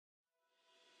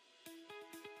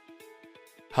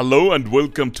Hello and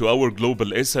welcome to our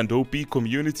Global S&OP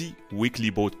Community Weekly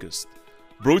Podcast,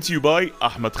 brought to you by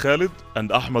Ahmed Khalid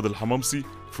and Ahmed Al-Hamamsi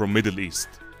from Middle East.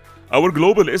 Our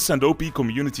Global S&OP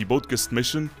Community Podcast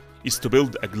mission is to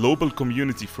build a global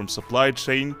community from supply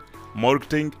chain,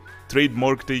 marketing, trade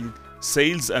marketing,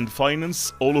 sales and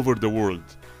finance all over the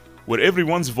world, where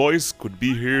everyone's voice could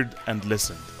be heard and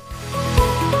listened.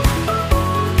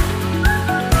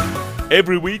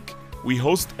 Every week, we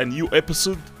host a new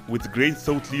episode with great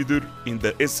thought leader in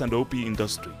the S&OP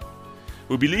industry.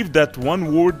 We believe that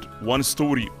one word, one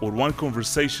story, or one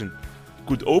conversation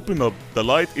could open up the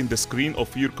light in the screen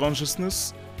of your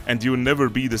consciousness and you'll never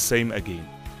be the same again.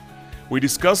 We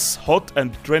discuss hot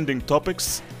and trending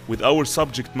topics with our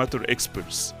subject matter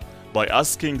experts by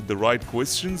asking the right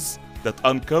questions that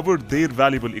uncover their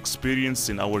valuable experience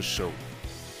in our show.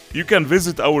 You can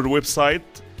visit our website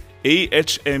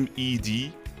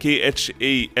ahmedkhaled.co.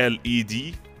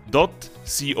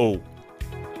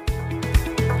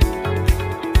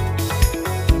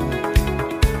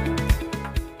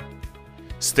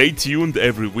 Stay tuned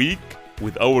every week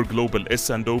with our Global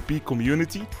S&OP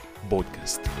Community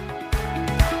Podcast.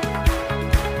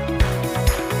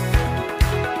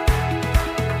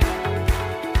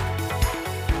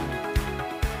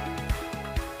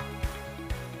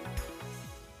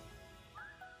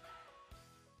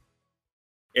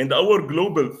 And our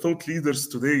global thought leaders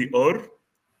today are...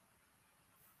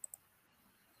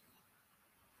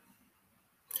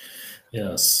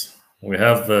 Yes, we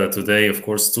have today, of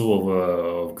course, two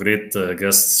of great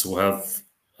guests who have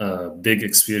big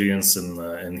experience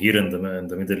in here in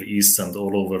the Middle East and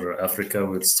all over Africa.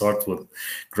 We'll start with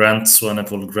Grant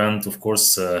Swanepoel. Grant, of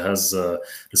course, has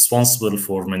responsible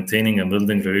for maintaining and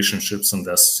building relationships in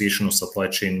the Association of Supply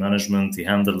Chain Management. He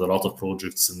handled a lot of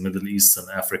projects in Middle East and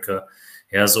Africa.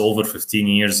 He has over 15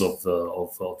 years of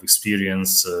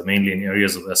experience, mainly in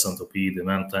areas of S&OP,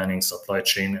 demand planning, supply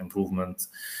chain improvement.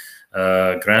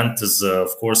 Grant is,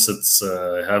 of course, holds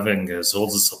a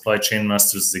supply chain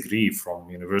master's degree from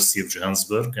University of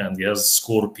Johannesburg, and he has a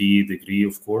SCORE PE degree,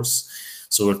 of course.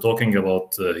 So we're talking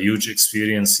about huge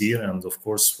experience here, and of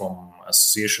course from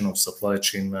Association of Supply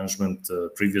Chain Management,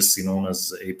 previously known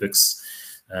as APEX.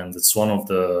 And it's one of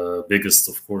the biggest,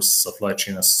 of course, supply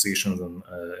chain associations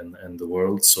in the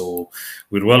world. So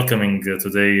we're welcoming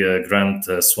today Grant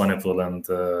Swanepoel and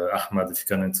Ahmed. If you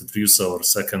can introduce our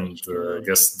second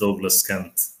guest, Douglas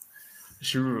Kent.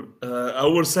 Sure.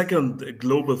 Our second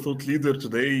global thought leader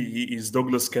today is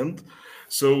Douglas Kent.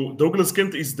 So Douglas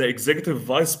Kent is the Executive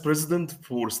Vice President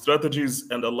for Strategies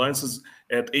and Alliances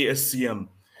at ASCM.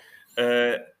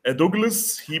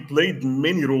 Douglas, he played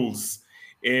many roles.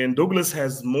 And Douglas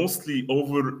has mostly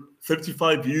over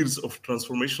 35 years of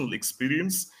transformational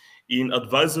experience in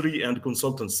advisory and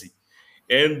consultancy.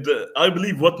 And I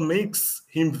believe what makes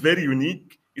him very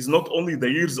unique is not only the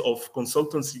years of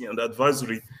consultancy and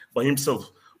advisory by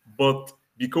himself, but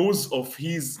because of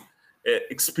his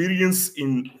experience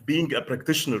in being a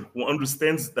practitioner who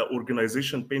understands the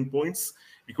organization pain points,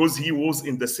 because he was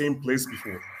in the same place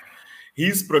before.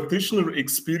 His practitioner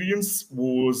experience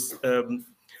was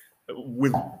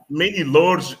with many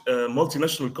large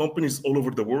multinational companies all over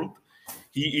the world.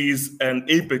 He is an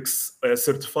APEX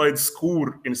certified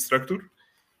SCORE instructor.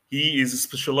 He is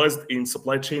specialized in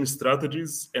supply chain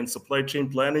strategies and supply chain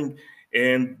planning.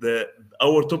 And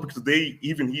our topic today,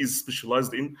 even he is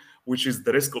specialized in, which is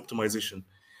the risk optimization.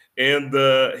 And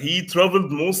he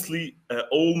traveled mostly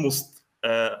almost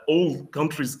all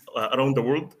countries around the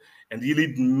world. And he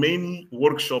led many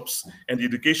workshops and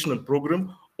educational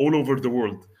programs all over the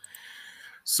world.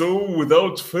 So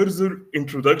without further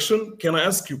introduction, can I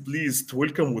ask you please to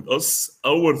welcome with us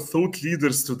our thought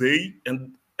leaders today?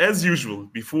 And as usual,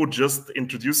 before just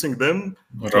introducing them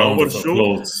to our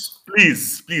show,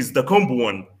 please, the combo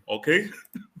one, okay?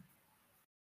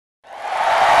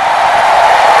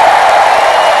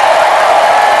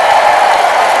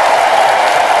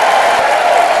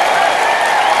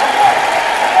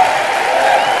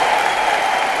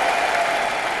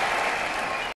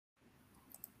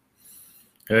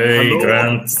 Hey, hello.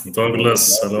 Grant,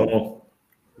 Douglas, hello.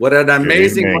 What an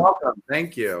amazing welcome.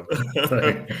 Thank you.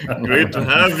 Great to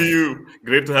have you.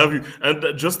 Great to have you. And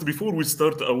just before we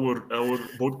start our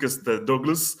podcast,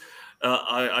 Douglas,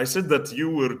 I said that you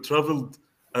were traveled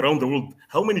around the world.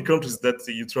 How many countries that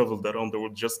you traveled around the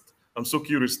world? I'm so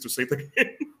curious to say it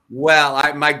again.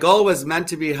 Well, my goal was meant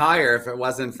to be higher if it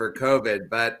wasn't for COVID,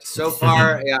 but so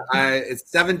far it's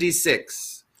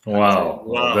 76.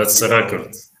 Wow, that's a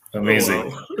record. Amazing.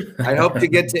 wow. I hope to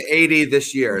get to 80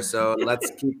 this year. So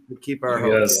let's keep our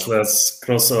hope. Yes, let's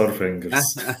cross our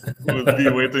fingers. We'll be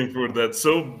waiting for that.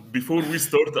 So before we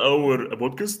start our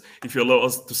podcast, if you allow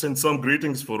us to send some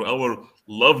greetings for our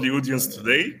lovely audience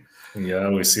today. Yeah,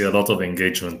 we see a lot of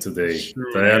engagement today.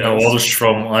 Sure, Diana yes. Walsh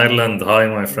from Ireland. Hi,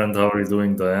 my friend. How are you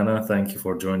doing, Diana? Thank you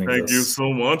for joining Thank you us.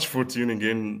 so much for tuning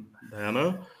in,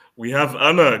 Diana. We have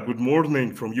Anna. Good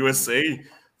morning from USA.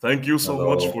 Thank you so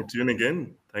much for Hello. tuning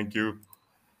in. Thank you.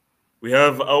 We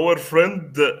have our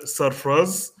friend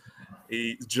Sarfraz.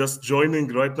 He's just joining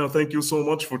right now. Thank you so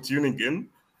much for tuning in.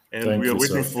 And we Thank are you,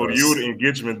 waiting for your Surprise.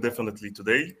 engagement definitely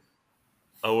today.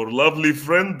 Our lovely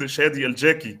friend Shadi Al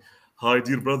Jaki. Hi,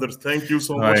 dear brother. Thank you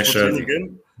so Hi, much for tuning Shadi.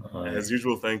 in. Hi. As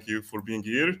usual, thank you for being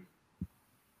here.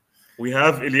 We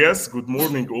have Elias. Good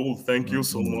morning, all. Thank you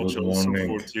so much Good also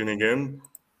morning. for tuning in.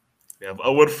 We have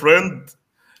our friend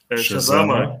Shazama.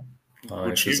 Shazama. Hi,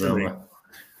 Good evening. Shazama.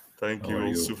 Thank How you are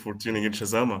also you? for tuning in,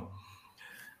 Shazama.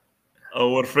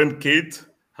 Our friend Kate.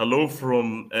 Hello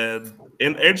from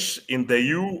NH in the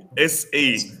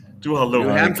USA. To New hello,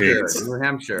 Hi, Kate. Kate.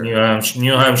 Hampshire, New Hampshire.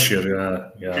 New Hampshire. Yeah,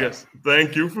 yeah. Yes,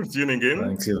 thank you for tuning in.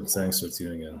 Thank you. Thanks for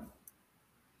tuning in.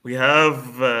 We have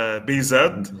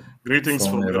Bizad. Greetings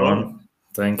From from Iran. Iran.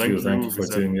 Thank you. Thank Thank you you, for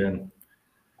Bizad. tuning in.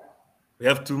 We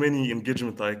have too many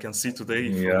engagement I can see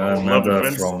today from Yeah, our lovely Nada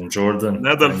friends. from Jordan.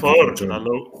 Nadal Thank you for Far, joining.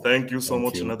 hello. Thank you so Thank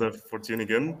much, you. Nadal, for tuning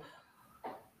in.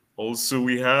 Also,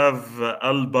 we have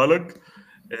Al Balag.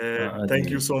 Thank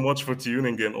you Ali. so much for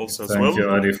tuning in also as Thank well. you,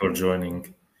 Ali, for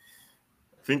joining.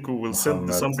 I think we will send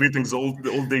some Muhammad. greetings all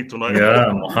day tonight.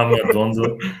 Yeah, Muhammad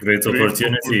Bondo. Great Great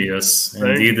opportunity. Yes,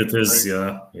 thank indeed you. it is. Thank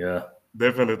Yeah, yeah.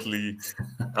 Definitely.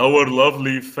 Our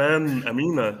lovely fan,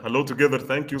 Amina. Hello together.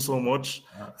 Thank you so much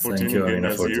for Thank you, tuning in Amina,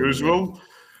 as for tuning in. usual.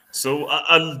 So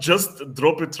I'll just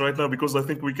drop it right now because I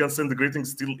think we can send the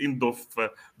greetings till end of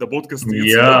the podcast itself.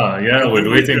 Yeah, yeah. And then We're we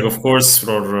waiting, can. of course,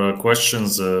 for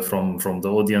questions from the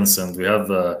audience, and we have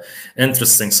an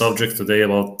interesting subject today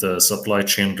about supply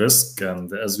chain risk.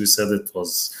 And as we said, it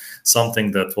was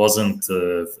something that wasn't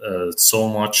so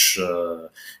much.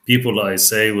 People, I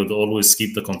say, would always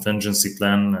keep the contingency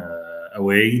plan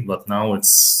away, but now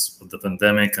it's with the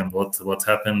pandemic and what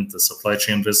happened. The supply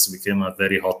chain risk became a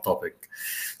very hot topic.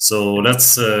 So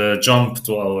let's jump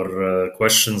to our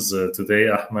questions today,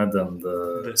 Ahmed,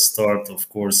 and start, of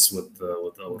course, with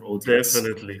our audience.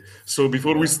 Definitely. So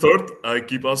before we Yeah. start, I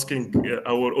keep asking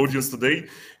our audience today,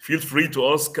 feel free to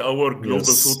ask our global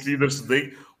thought Yes. leaders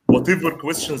today whatever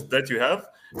questions that you have.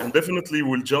 And definitely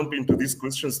we'll jump into these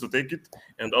questions to take it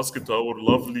and ask it to our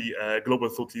lovely global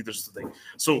thought leaders today.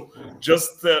 So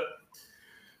just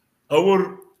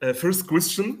our first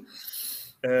question.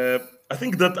 Uh, I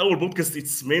think that our podcast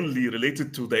it's mainly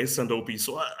related to the S&OP.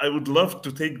 So I would love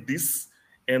to take this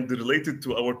and relate it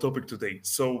to our topic today.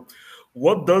 So,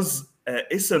 what does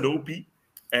S&OP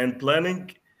and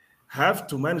planning have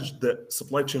to manage the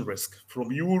supply chain risk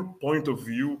from your point of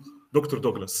view, Dr.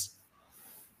 Douglas?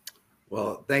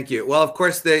 Well, thank you. Well, of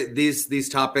course, these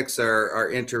topics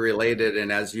are interrelated,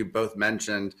 and as you both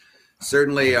mentioned,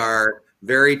 certainly are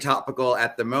very topical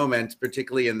at the moment,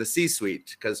 particularly in the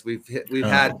C-suite, because we've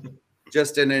had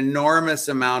just an enormous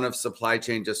amount of supply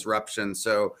chain disruption.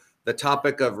 So the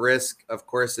topic of risk, of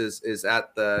course, is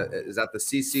at the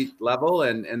C-suite level,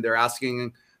 and they're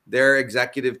asking their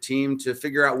executive team to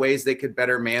figure out ways they could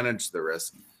better manage the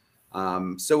risk.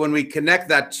 So when we connect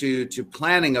that to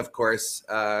planning, of course,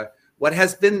 what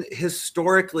has been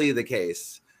historically the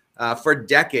case for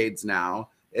decades now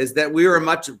is that we are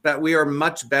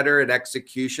much better at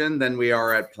execution than we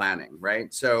are at planning,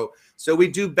 right? So we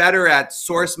do better at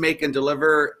source, make, and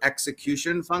deliver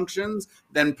execution functions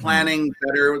than planning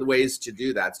better ways to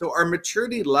do that. So our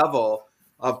maturity level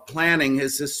of planning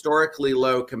is historically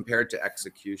low compared to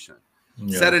execution.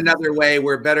 Yeah. Said another way,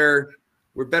 we're better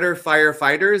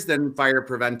firefighters than fire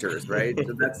preventers, right?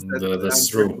 So that's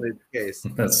true. The case.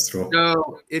 That's true.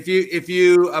 So if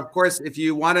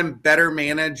you want to better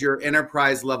manage your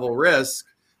enterprise level risk,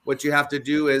 what you have to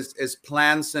do is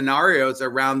plan scenarios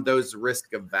around those risk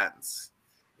events.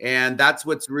 And that's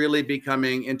what's really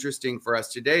becoming interesting for us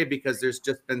today, because there's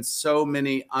just been so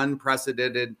many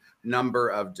unprecedented number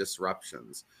of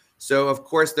disruptions. So of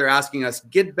course they're asking us,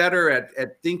 get better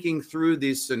at thinking through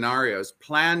these scenarios,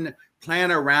 plan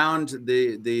around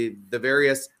the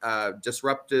various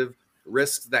disruptive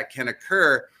risks that can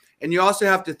occur. And you also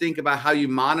have to think about how you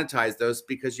monetize those,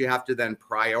 because you have to then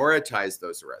prioritize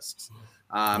those risks.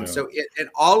 So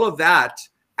all of that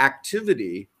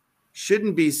activity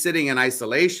shouldn't be sitting in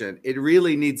isolation. It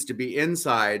really needs to be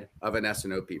inside of an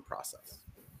S&OP process.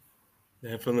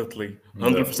 Definitely.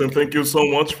 100%. Thank you so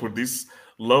much for this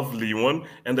lovely one.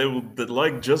 And I would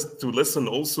like just to listen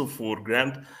also for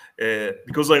Grant,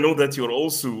 because I know that you're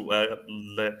also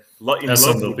in love with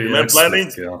S&OP demand planning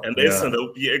expert, yeah. and Yeah.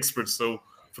 S&OP expert. So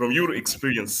from your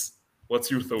experience, what's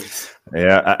your thoughts?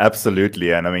 Yeah,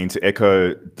 absolutely. And I mean, to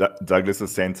echo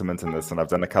Douglas's sentiment in this, and I've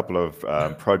done a couple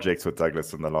of projects with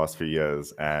Douglas in the last few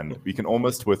years, and we can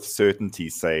almost with certainty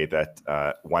say that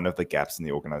one of the gaps in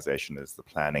the organization is the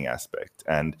planning aspect.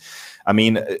 And I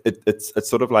mean, it's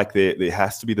sort of like there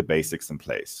has to be the basics in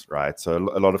place, right? So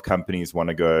a lot of companies want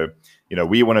to go,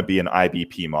 we want to be an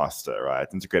IBP master, right?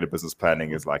 Integrated business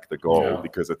planning is like the goal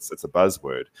because it's a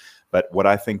buzzword. But what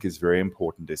I think is very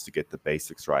important is to get the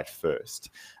basics right first.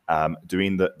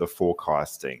 Doing the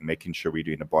forecasting, making sure we're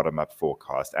doing a bottom-up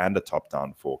forecast and a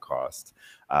top-down forecast,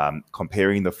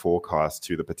 comparing the forecast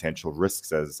to the potential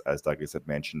risks, as Douglas had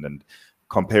mentioned, and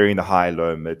comparing the high,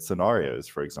 low, mid scenarios,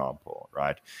 for example,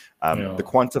 right? The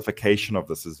quantification of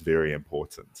this is very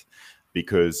important,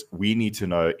 because we need to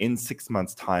know in 6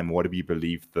 months' time, what do we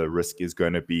believe the risk is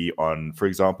going to be on, for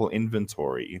example,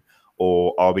 inventory,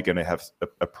 or are we going to have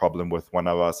a problem with one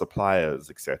of our suppliers,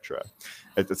 etc.?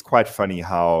 It's quite funny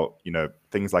how,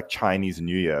 things like Chinese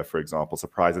New Year, for example,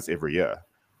 surprise us every year.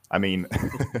 I mean,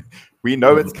 we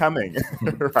know it's coming,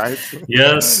 right?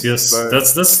 Yes,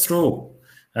 that's true.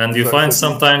 And you find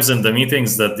sometimes in the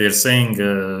meetings that they're saying,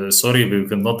 sorry, we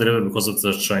cannot deliver because of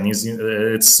the Chinese.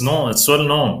 It's well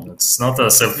known. It's not a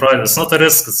surprise. It's not a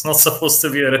risk. It's not supposed to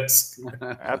be a risk.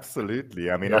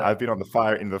 Absolutely. I mean, I've been on the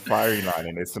firing line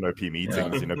in S&OP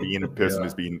meetings, being a person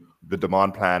who's been the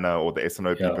demand planner or the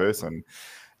S&OP person,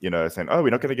 saying, oh,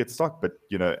 we're not going to get stock. But,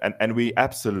 and we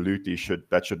absolutely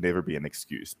that should never be an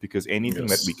excuse, because anything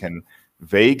that we can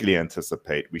vaguely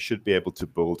anticipate, we should be able to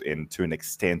build in to an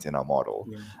extent in our model.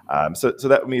 So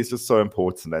that, for me, is just so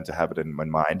important, and to have it in my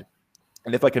mind.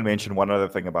 And if I can mention one other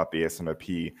thing about the S&OP,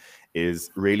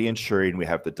 is really ensuring we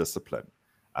have the discipline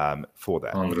for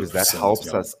that, because that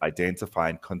helps us identify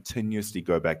and continuously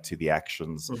go back to the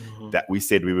actions that we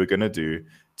said we were going to do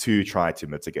to try to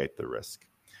mitigate the risk.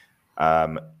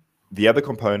 The other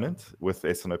component with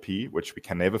S&OP, which we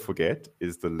can never forget,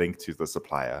 is the link to the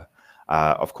supplier.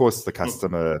 Of course, the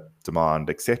customer demand,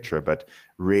 etc., but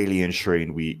really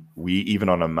ensuring we even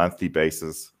on a monthly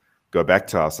basis go back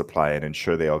to our supplier and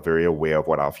ensure they are very aware of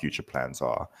what our future plans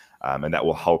are, and that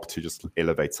will help to just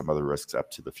elevate some of the risks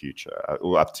up to the future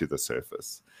or up to the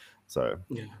surface. So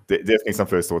definitely some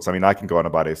first thoughts. I mean, I can go on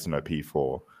about S&OP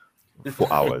for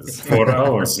hours. 4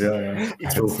 hours, yeah.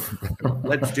 True.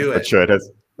 Let's do it. But sure, it has.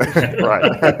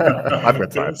 Right. I've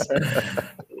got time.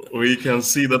 We can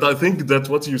see that. I think that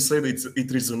what you said, it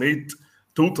resonates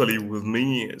totally with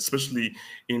me, especially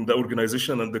in the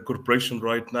organization and the corporation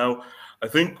right now. I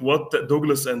think what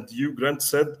Douglas and you, Grant,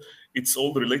 said, it's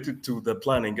all related to the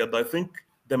planning. And I think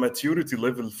the maturity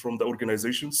level from the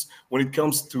organizations when it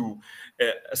comes to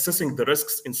assessing the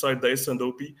risks inside the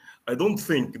S&OP, I don't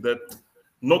think that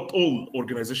not all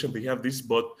organizations, they have this,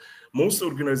 but most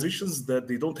organizations that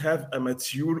they don't have a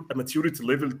maturity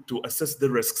level to assess the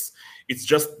risks. It's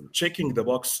just checking the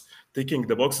box, ticking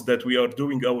the box that we are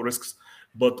doing our risks.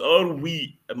 But are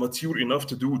we mature enough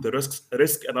to do the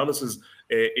risk analysis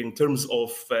in terms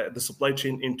of the supply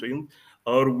chain end-to-end?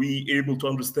 Are we able to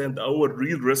understand our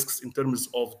real risks in terms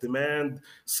of demand,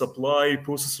 supply,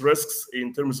 process risks,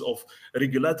 in terms of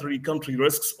regulatory country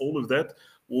risks, all of that?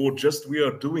 Or just we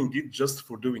are doing it just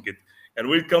for doing it? And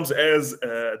when it comes, as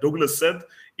Douglas said,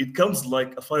 it comes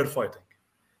like a firefighting.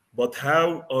 But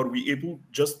how are we able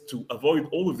just to avoid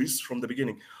all of this from the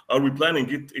beginning? Are we planning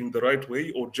it in the right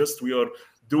way, or just we are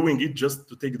doing it just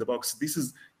to take the box?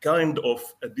 This kind of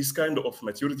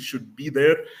maturity should be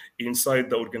there inside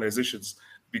the organizations,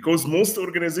 because most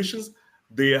organizations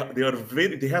they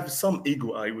have some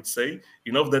ego, I would say,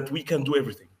 enough that we can do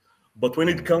everything. But when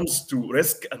it comes to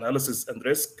risk analysis and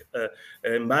risk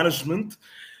management,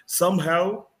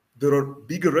 somehow there are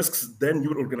bigger risks than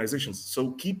your organizations.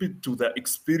 So keep it to the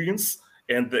experience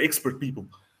and the expert people.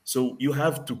 So you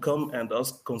have to come and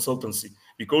ask consultancy,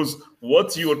 because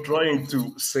what you are trying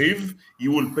to save,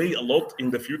 you will pay a lot in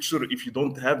the future if you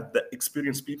don't have the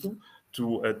experienced people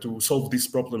to solve these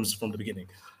problems from the beginning.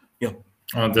 Yeah.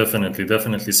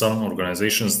 Definitely. Some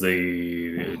organizations,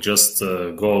 they just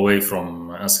go away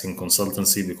from asking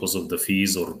consultancy because of the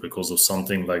fees or because of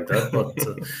something like that. But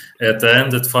at the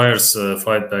end, it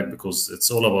fight back, because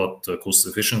it's all about cost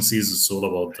efficiencies. It's all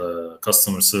about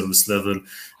customer service level,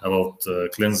 about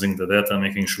cleansing the data,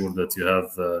 making sure that you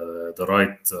have the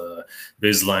right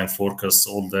baseline forecast,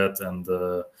 all that. And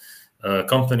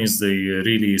companies, they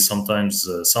really sometimes,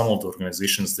 some of the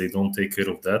organizations, they don't take care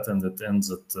of that, and it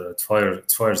ends at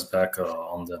it fires back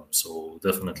on them. So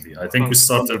definitely, I think we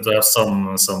started to have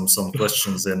some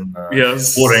questions in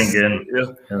Yes. pouring in.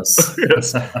 Yeah. Yes.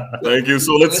 Yes. Thank you.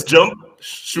 So let's jump.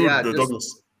 Shoot, Yeah,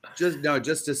 Douglas.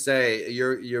 Just to say,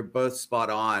 you're both spot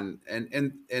on,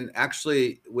 and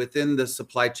actually within the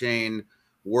supply chain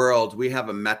world, we have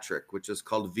a metric which is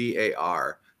called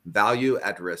VAR, value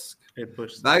at risk.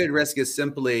 Value at risk is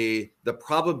simply the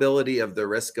probability of the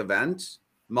risk event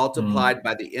multiplied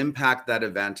by the impact that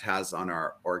event has on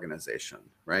our organization,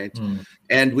 right?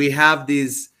 And we have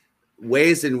these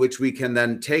ways in which we can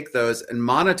then take those and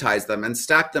monetize them and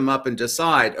stack them up and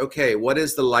decide, okay, what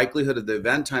is the likelihood of the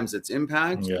event times its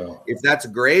impact? If that's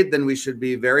great, then we should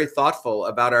be very thoughtful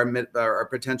about our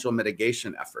potential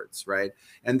mitigation efforts, right?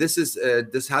 And this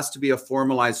has to be a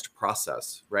formalized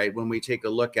process, right? When we take a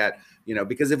look at,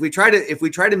 because if we try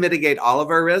to mitigate all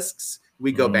of our risks,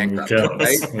 we go bankrupt,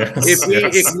 right? If we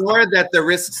ignore that the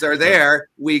risks are there,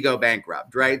 we go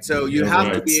bankrupt, right? So you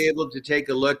have to be able to take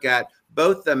a look at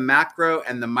both the macro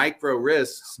and the micro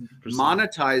risks, 100%.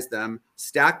 Monetize them,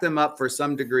 stack them up for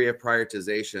some degree of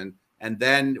prioritization, and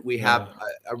then we have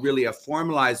a really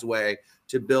formalized way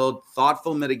to build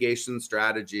thoughtful mitigation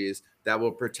strategies that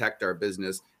will protect our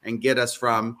business and get us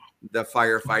from the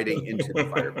firefighting into the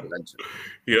fire prevention.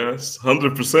 Yes,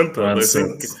 100%. I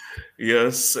think,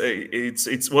 yes,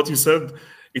 it's what you said.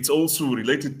 It's also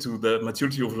related to the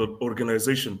maturity of the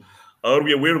organization. Are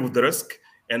we aware of the risk?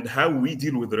 And how we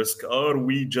deal with risk? Are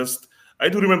we just? I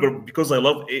do remember, because I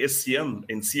love ASCM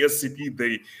and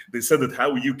CSCP. They said that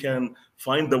how you can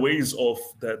find the ways of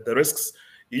the risks.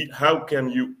 How can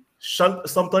you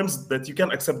sometimes that you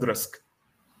can accept the risk.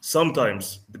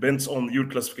 Sometimes depends on your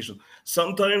classification.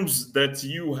 Sometimes that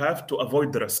you have to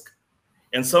avoid the risk,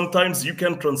 and sometimes you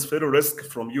can transfer a risk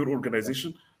from your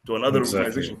organization to another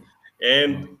organization.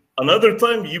 And another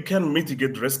time you can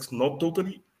mitigate risks, not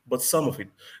totally, but some of it.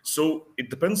 So it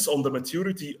depends on the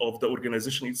maturity of the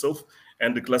organization itself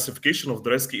and the classification of the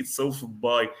risk itself.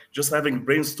 By just having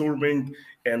brainstorming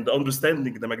and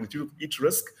understanding the magnitude of each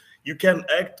risk, you can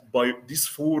act by these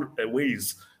 4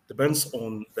 ways. Depends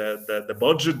on the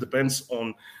budget, depends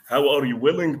on how are you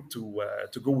willing to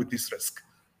go with this risk.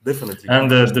 Definitely.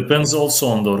 And it depends also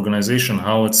on the organization,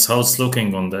 how it's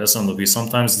looking on the S&OP.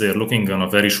 Sometimes they're looking on a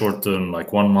very short term,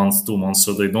 like 1 month, 2 months,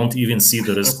 so they don't even see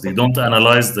the risk. They don't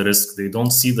analyze the risk. They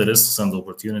don't see the risks and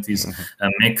opportunities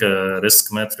and make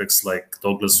risk metrics like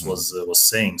Douglas was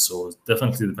saying. So it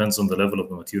definitely depends on the level of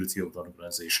the maturity of the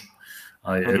organization.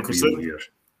 I 100%. Agree you here.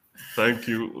 Thank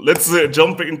you. Let's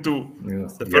jump into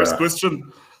the first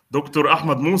question. Dr.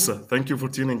 Ahmad Musa, thank you for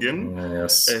tuning in.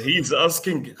 Yes. He's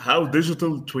asking how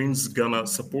digital twins gonna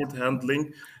support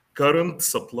handling current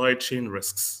supply chain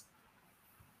risks.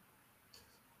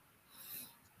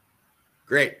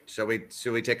 Great. Shall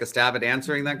we take a stab at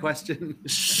answering that question?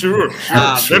 Sure.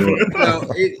 So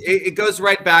it goes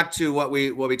right back to what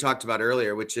we talked about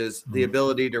earlier, which is the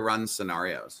ability to run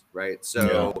scenarios, right?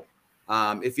 So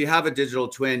if you have a digital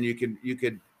twin, you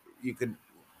could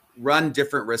run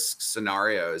different risk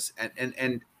scenarios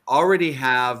and already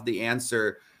have the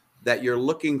answer that you're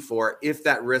looking for if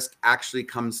that risk actually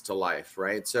comes to life,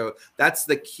 right? So that's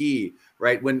the key,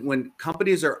 right? When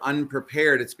companies are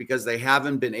unprepared, it's because they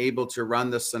haven't been able to run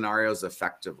the scenarios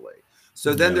effectively.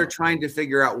 So then they're trying to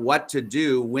figure out what to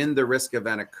do when the risk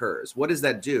event occurs. What does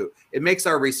that do? It makes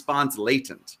our response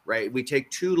latent, right? We take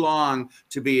too long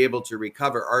to be able to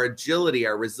recover. Our agility,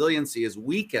 our resiliency is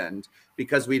weakened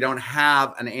because we don't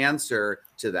have an answer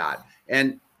to that.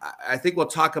 And I think we'll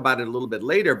talk about it a little bit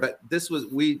later, but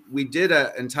we did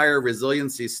an entire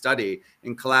resiliency study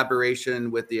in collaboration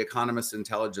with the Economist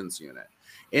Intelligence Unit.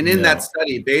 And in that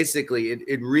study, basically,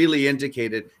 it really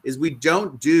indicated is we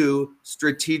don't do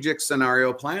strategic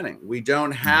scenario planning. We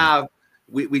don't have,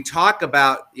 we talk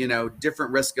about,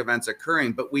 different risk events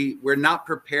occurring, but we're not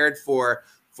prepared for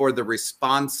the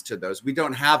response to those. We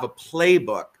don't have a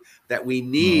playbook that we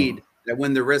need that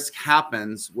when the risk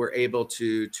happens, we're able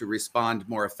to respond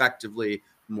more effectively,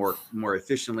 more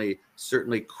efficiently,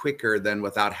 certainly quicker than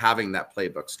without having that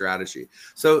playbook strategy.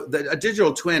 So a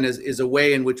digital twin is a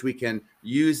way in which we can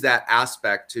use that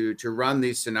aspect to run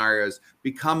these scenarios,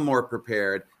 become more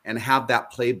prepared, and have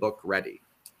that playbook ready.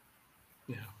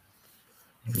 Yeah.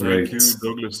 Great. Thank you,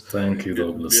 Douglas. Thank you,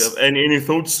 Douglas. Do you have any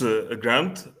thoughts,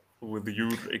 Grant, with your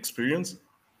experience?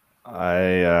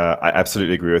 I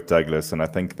absolutely agree with Douglas, and I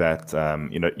think that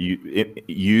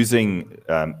using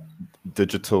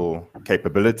digital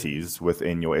capabilities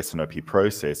within your S&OP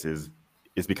process is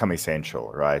becoming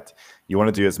essential, right? You want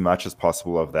to do as much as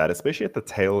possible of that, especially at the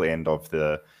tail end of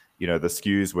the the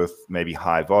SKUs with maybe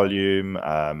high volume, the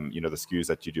SKUs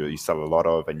that you sell a lot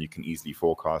of, and you can easily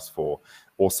forecast for,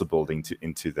 also building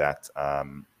into that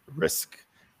risk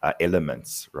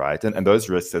elements, right? And those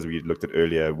risks, as we looked at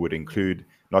earlier, would include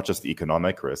not just the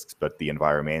economic risks, but the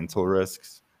environmental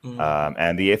risks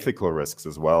and the ethical risks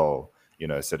as well,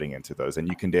 sitting into those. And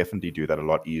you can definitely do that a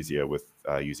lot easier with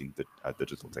using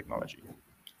digital technology.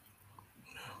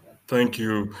 Thank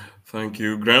you. Thank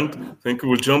you, Grant. I think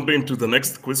we'll jump into the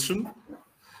next question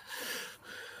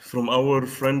from our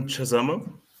friend Shazama.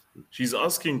 She's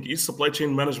asking, is supply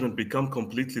chain management become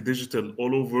completely digital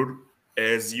all over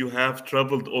as you have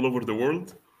traveled all over the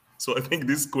world? So I think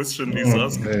this question is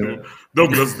asked to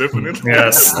Douglas, definitely.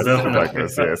 Yes, definitely.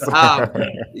 Douglas, yes.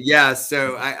 Yeah,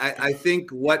 so I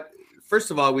think first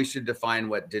of all, we should define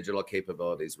what digital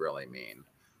capabilities really mean.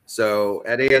 So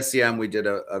at ASCM, we did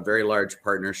a very large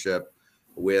partnership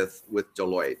with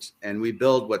Deloitte, and we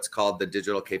build what's called the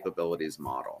digital capabilities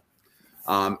model.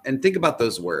 And think about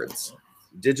those words,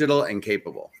 digital and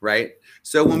capable, right?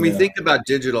 So when we think about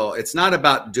digital, it's not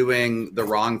about doing the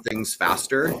wrong things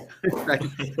faster, right?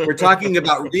 We're talking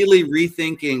about really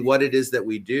rethinking what it is that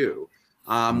we do,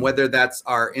 whether that's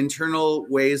our internal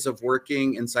ways of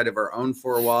working inside of our own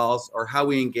four walls, or how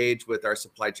we engage with our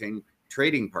supply chain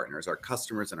trading partners, our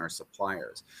customers, and our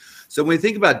suppliers. So when we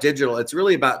think about digital, it's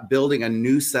really about building a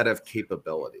new set of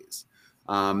capabilities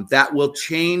that will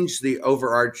change the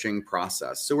overarching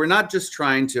process. So we're not just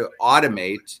trying to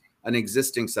automate an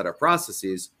existing set of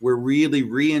processes. We're really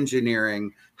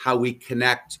re-engineering how we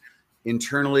connect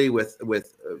internally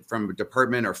from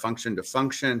department or function to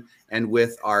function, and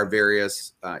with our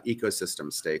various ecosystem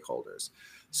stakeholders.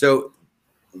 So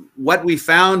what we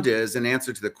found is, an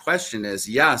answer to the question is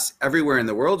yes, everywhere in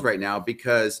the world right now,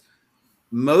 because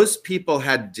most people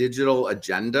had digital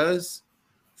agendas,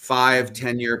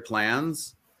 5-10-year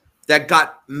plans that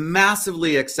got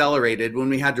massively accelerated when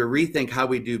we had to rethink how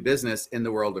we do business in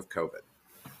the world of COVID.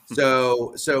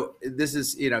 So this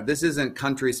isn't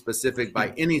country specific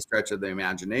by any stretch of the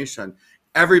imagination.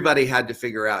 Everybody had to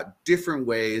figure out different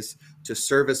ways to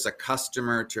service a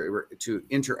customer, to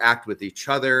interact with each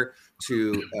other,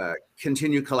 to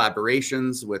continue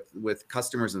collaborations with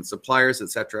customers and suppliers,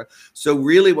 et cetera. So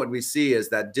really what we see is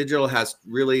that digital has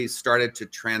really started to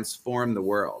transform the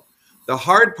world. The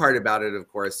hard part about it, of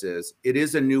course, is it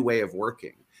is a new way of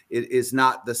working. It is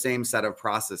not the same set of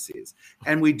processes.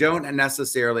 And we don't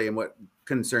necessarily, and what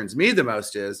concerns me the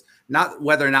most is not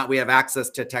whether or not we have access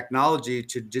to technology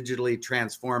to digitally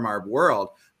transform our world,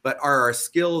 but are our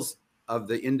skills of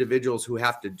the individuals who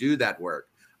have to do that work,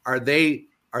 are they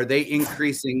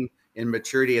increasing in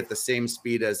maturity at the same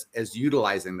speed as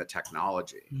utilizing the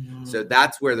technology? So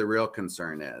that's where the real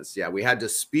concern is. Yeah, we had to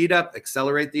speed up,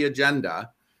 accelerate the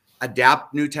agenda,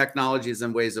 adapt new technologies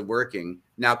and ways of working.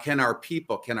 Now, can our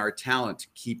people, can our talent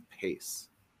keep pace?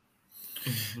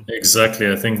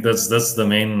 Exactly. I think that's the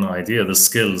main idea, the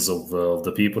skills of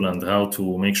the people, and how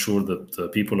to make sure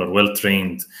that people are well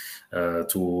trained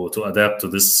to adapt to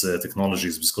this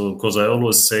technologies. Because I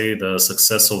always say the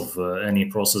success of any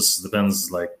process depends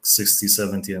like 60,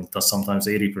 70, and sometimes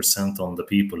 80% on the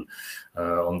people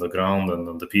on the ground, and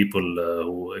on the people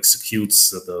who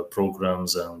executes the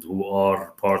programs and who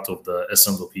are part of the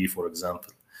S&OP, for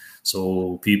example.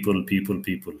 So people.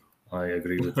 I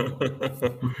agree with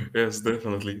you. Yes,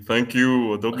 definitely. Thank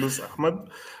you, Douglas. Ahmed.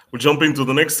 We'll jump into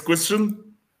the next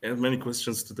question. I have many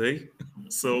questions today.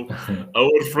 So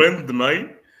our friend Mai,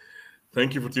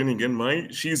 thank you for tuning in, Mai.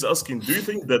 She's asking, do you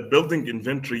think that building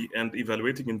inventory and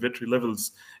evaluating inventory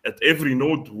levels at every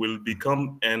node will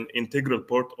become an integral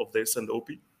part of the S&OP?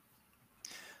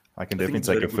 I can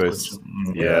definitely take a first.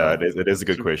 Yeah, it is a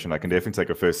good question. I can definitely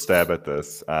take a first stab at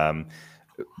this.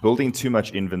 Building too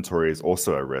much inventory is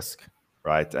also a risk,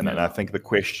 right? And I think the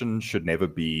question should never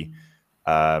be,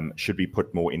 should we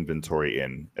put more inventory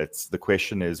in? The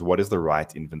question is, what is the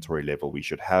right inventory level we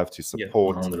should have to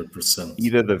support 100%.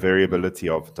 either the variability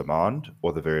of demand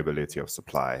or the variability of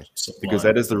supply. Because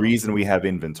that is the reason we have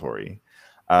inventory.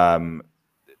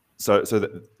 So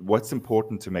what's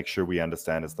important to make sure we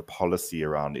understand is the policy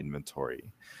around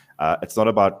inventory. It's not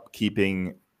about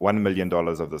keeping $1 million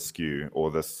of the SKU or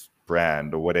this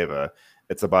brand or whatever.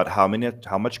 It's about how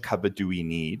much cover do we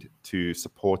need to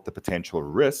support the potential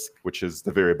risk, which is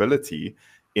the variability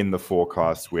in the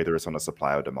forecast, whether it's on a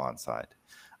supply or demand side.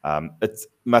 It's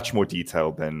much more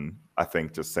detailed than, I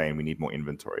think, just saying we need more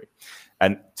inventory.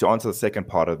 And to answer the second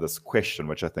part of this question,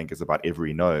 which I think is about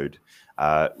every node,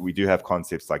 we do have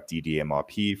concepts like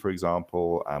DDMRP, for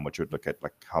example, which would look at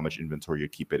like how much inventory you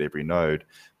keep at every node.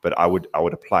 But I would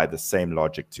apply the same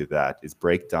logic to that, is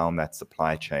break down that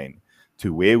supply chain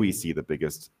to where we see the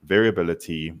biggest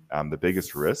variability, the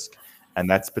biggest risk, and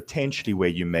that's potentially where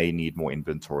you may need more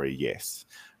inventory, yes,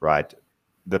 right?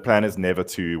 The plan is never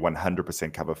to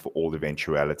 100% cover for all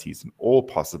eventualities and all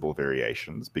possible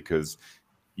variations, because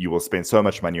you will spend so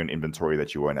much money on inventory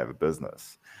that you won't have a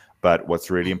business. But what's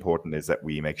really important is that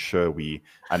we make sure we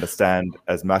understand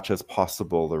as much as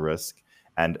possible the risk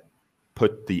and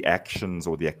put the actions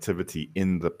or the activity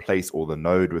in the place or the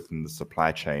node within the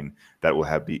supply chain that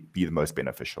will be the most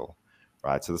beneficial,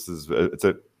 right? So it's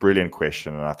a brilliant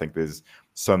question, and I think there's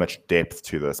so much depth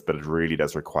to this, but it really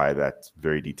does require that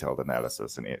very detailed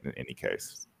analysis in any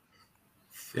case.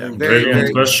 Yeah,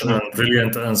 brilliant question and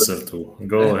brilliant answer too.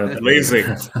 Go ahead.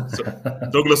 Amazing. So,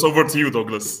 Douglas, over to you,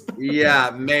 Douglas.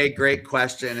 Yeah, May, great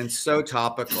question and so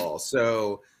topical.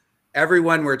 So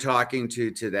everyone we're talking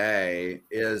to today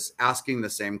is asking the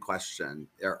same question.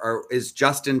 Is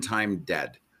just-in-time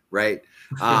dead, right?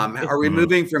 Are we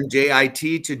moving from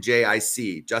JIT to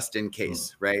JIC, just in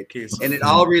case, right? And it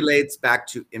all relates back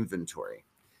to inventory.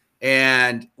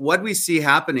 And what we see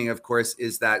happening, of course,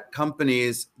 is that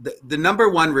companies, the number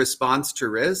one response to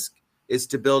risk is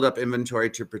to build up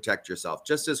inventory to protect yourself,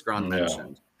 just as Grant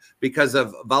mentioned, because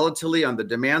of volatility on the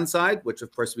demand side, which of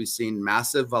course we've seen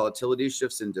massive volatility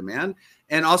shifts in demand,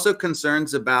 and also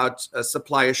concerns about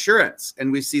supply assurance.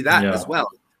 And we see that as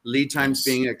well. Lead times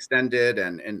being extended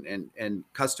and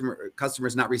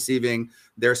customers not receiving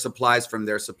their supplies from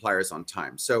their suppliers on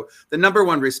time. So the number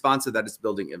one response to that is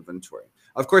building inventory.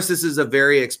 Of course, this is a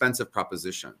very expensive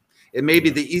proposition. It may be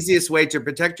the easiest way to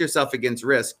protect yourself against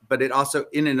risk, but it also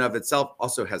in and of itself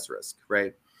also has risk,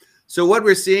 right? So what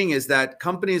we're seeing is that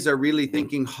companies are really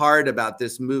thinking hard about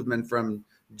this movement from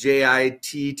JIT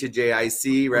to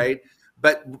JIC, right?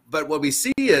 But what we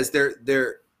see is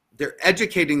they're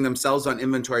educating themselves on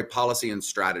inventory policy and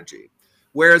strategy.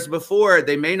 Whereas before,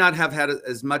 they may not have had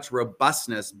as much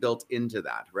robustness built into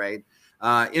that, right?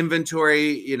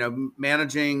 Inventory,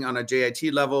 managing on a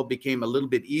JIT level became a little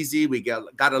bit easy. We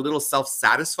got a little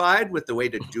self-satisfied with the way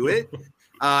to do it.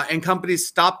 And companies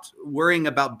stopped worrying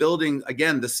about building,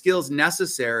 again, the skills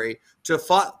necessary to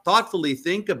thoughtfully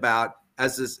think about,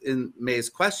 as is in May's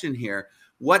question here,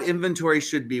 what inventory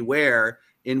should be where,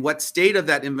 in what state of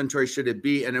that inventory should it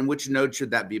be, and in which node should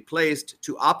that be placed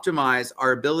to optimize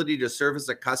our ability to service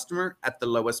a customer at the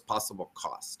lowest possible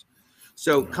cost.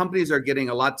 So companies are getting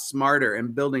a lot smarter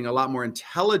and building a lot more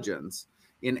intelligence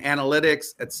in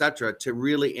analytics, et cetera, to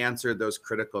really answer those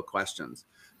critical questions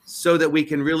so that we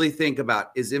can really think about,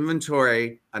 is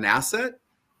inventory an asset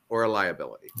or a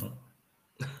liability?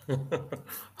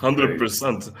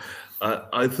 100%.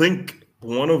 I think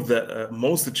one of the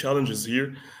most challenges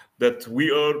here that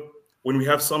when we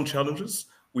have some challenges,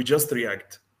 we just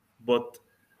react. But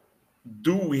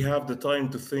do we have the time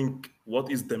to think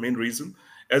what is the main reason?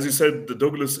 As you said,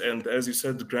 Douglas, and as you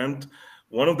said, Grant,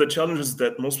 one of the challenges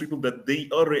that most people, that they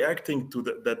are reacting to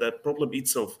that problem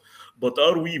itself. But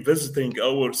are we visiting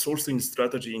our sourcing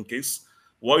strategy in case?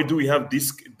 Why do we have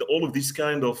all of this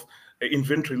kind of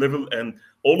inventory level and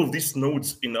all of these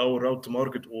nodes in our route to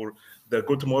market or the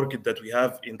go-to-market that we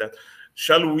have in that?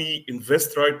 Shall we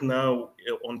invest right now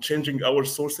on changing our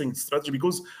sourcing strategy?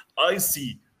 Because I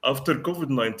see after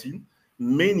COVID-19,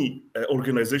 many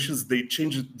organizations, they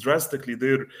changed drastically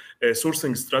their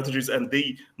sourcing strategies, and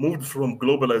they moved from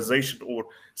globalization or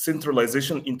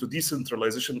centralization into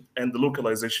decentralization and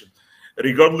localization,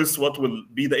 regardless what will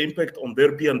be the impact on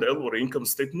their P&L or income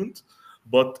statement.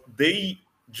 But they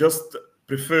just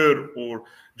prefer or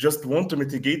just want to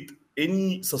mitigate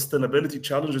any sustainability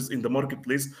challenges in the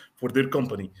marketplace for their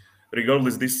company,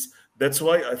 regardless this. That's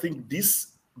why I think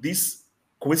these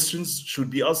questions should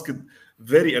be asked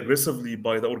very aggressively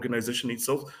by the organization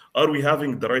itself. Are we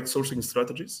having the right sourcing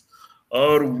strategies?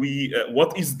 Are we?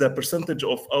 What is the percentage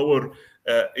of our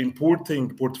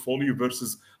importing portfolio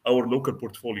versus our local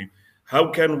portfolio? How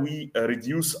can we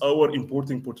reduce our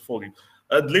importing portfolio?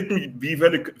 Let me be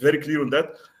very, very clear on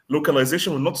that.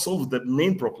 Localization will not solve the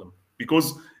main problem,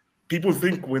 because people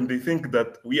think when they think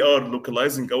that we are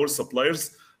localizing our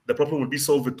suppliers, the problem will be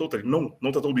solved totally. No,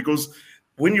 not at all, because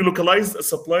when you localize a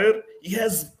supplier, he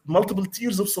has multiple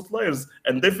tiers of suppliers,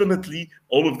 and definitely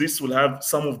all of this will have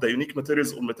some of the unique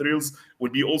materials or materials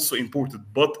will be also imported.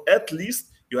 But at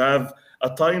least you have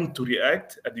a time to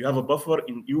react, and you have a buffer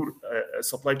in your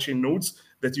supply chain nodes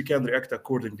that you can react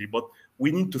accordingly. But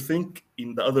we need to think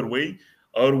in the other way.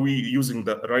 Are we using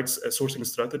the right sourcing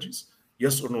strategies?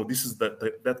 Yes or no? This is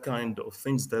that kind of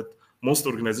things that most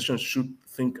organizations should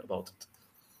think about it.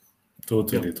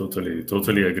 Totally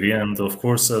agree. And of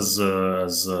course, as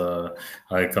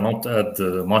I cannot add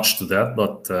much to that,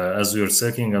 but as we were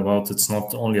talking about, it's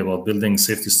not only about building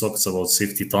safety stock; it's about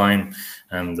safety time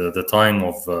and the time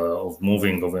of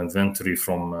moving of inventory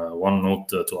from one node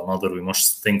to another. We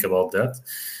must think about that.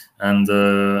 And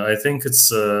I think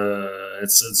it's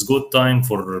good time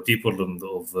for people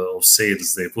of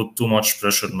sales. They put too much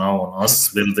pressure now on us,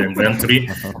 build the inventory,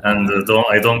 and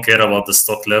I don't care about the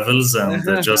stock levels, and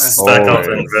just stack up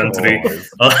inventory.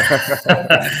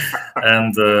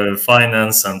 And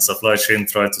finance and supply chain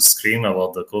try to scream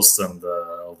about the cost and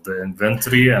of the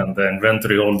inventory and the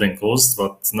inventory holding cost,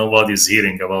 but nobody's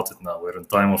hearing about it now. We're in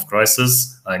time of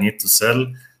crisis. I need to sell,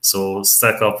 so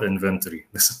stack up inventory.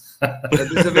 It's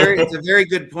a very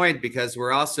good point, because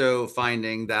we're also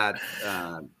finding that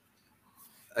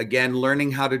again,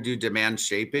 learning how to do demand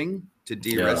shaping to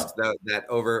de-risk that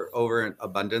over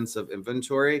abundance of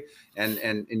inventory,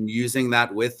 and using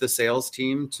that with the sales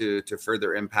team to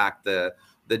further impact the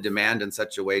demand in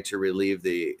such a way to relieve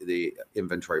the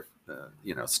inventory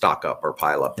stock up or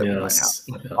pile up that we might have. Yes,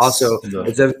 also,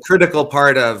 it's a critical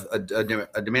part of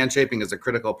a demand shaping is a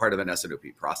critical part of an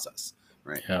S&OP process,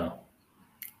 right? Yeah.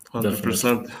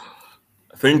 100%.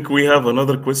 I think we have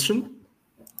another question.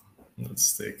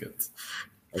 Let's take it.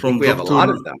 I think we have a lot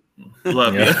of them.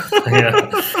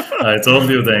 I told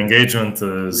you the engagement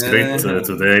is great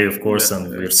today, of course, and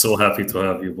we're so happy to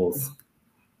have you both.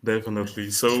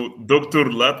 Definitely. So, Dr.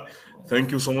 Lap,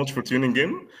 thank you so much for tuning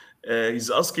in.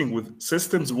 He's asking, with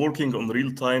systems working on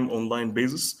real-time online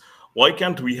basis, why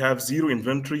can't we have zero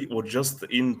inventory or just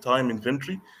in-time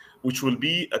inventory, which will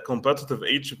be a competitive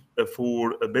edge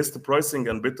for a best pricing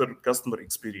and better customer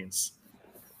experience?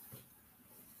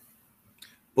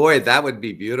 Boy, that would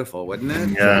be beautiful, wouldn't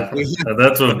it? Yeah,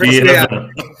 that would be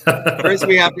heaven. First,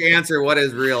 we have to answer what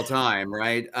is real time,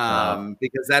 right?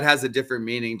 Because that has a different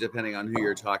meaning depending on who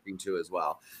you're talking to as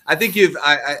well. I think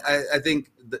I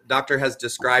think the doctor has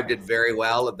described it very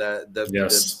well.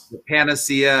 The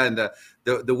panacea and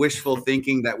the wishful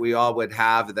thinking that we all would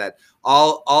have, that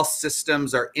all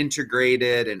systems are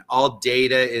integrated and all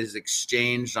data is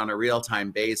exchanged on a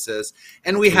real-time basis,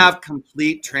 and we have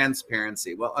complete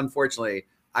transparency. Well, unfortunately,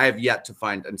 I have yet to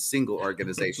find a single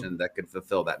organization that could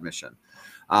fulfill that mission.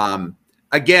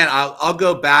 Again, I'll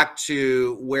go back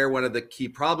to where one of the key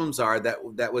problems are,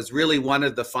 that was really one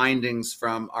of the findings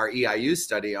from our EIU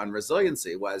study on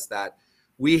resiliency, was that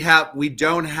we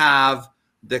don't have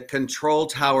the control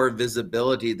tower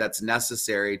visibility that's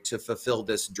necessary to fulfill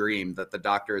this dream that the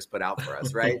doctor has put out for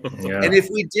us, right? Yeah. And if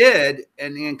we did,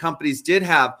 and companies did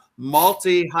have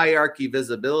multi-hierarchy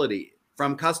visibility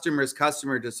from customer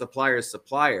to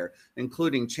supplier,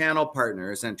 including channel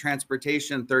partners and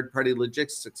transportation, third-party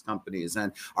logistics companies,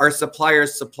 and our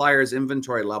suppliers'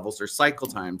 inventory levels or cycle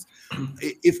times.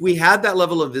 If we had that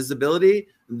level of visibility,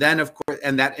 then of course,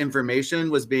 and that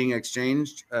information was being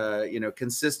exchanged,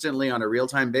 consistently on a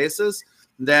real-time basis,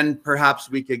 then perhaps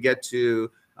we could get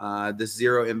to this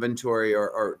zero inventory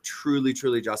or truly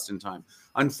just in time.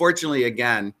 Unfortunately,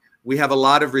 again, we have a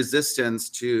lot of resistance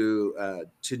to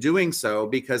doing so,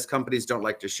 because companies don't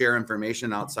like to share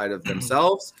information outside of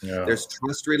themselves. Yeah. There's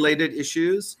trust-related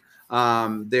issues.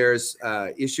 There's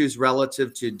issues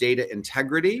relative to data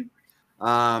integrity.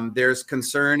 There's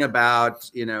concern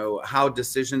about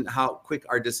how quick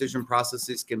our decision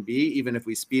processes can be, even if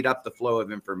we speed up the flow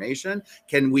of information.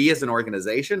 Can we as an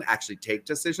organization actually take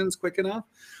decisions quick enough?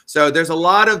 So there's a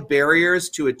lot of barriers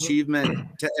to achievement,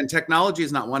 and technology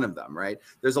is not one of them, right?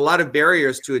 There's a lot of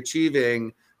barriers to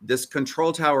achieving this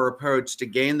control tower approach to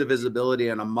gain the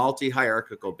visibility on a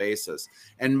multi-hierarchical basis.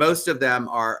 And most of them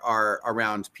are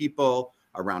around people,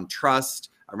 around trust,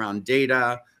 around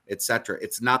data, etc.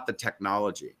 It's not the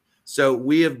technology. So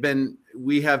we have been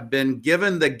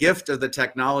given the gift of the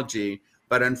technology,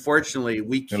 but unfortunately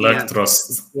we can't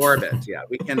absorb it. Yeah,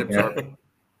 we can't absorb it.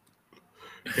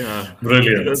 Yeah,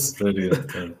 brilliant.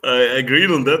 I agreed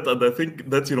on that, and I think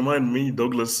that you remind me,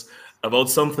 Douglas,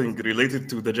 about something related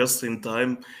to the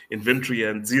just-in-time inventory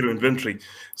and zero inventory.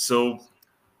 So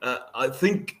I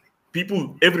think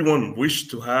everyone wish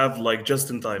to have like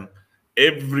just-in-time.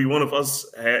 Every one of us.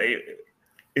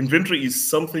 Inventory is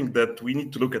something that we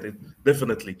need to look at it,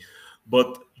 definitely.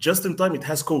 But just in time, it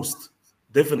has cost.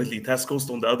 Definitely, it has cost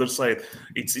on the other side.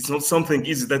 It's not something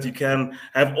easy that you can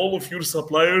have all of your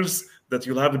suppliers that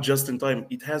you'll have it just in time.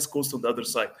 It has cost on the other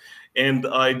side. And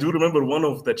I do remember one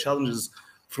of the challenges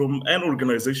from an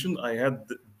organization. I had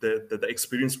the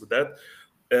experience with that.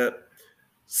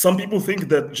 Some people think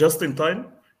that just in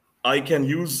time, I can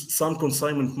use some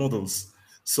consignment models.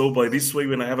 So by this way,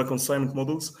 when I have a consignment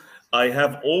models, I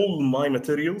have all my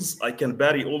materials. I can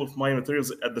bury all of my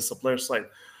materials at the supplier side.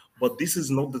 But this is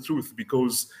not the truth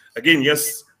because, again,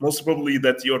 yes, most probably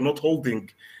that you're not holding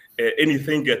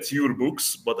anything at your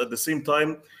books, but at the same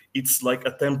time, it's like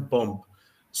a temp bomb.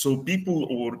 So people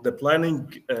or the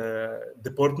planning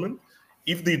department,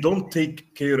 if they don't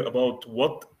take care about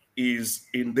what is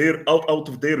in their out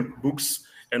of their books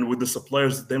and with the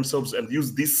suppliers themselves and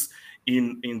use this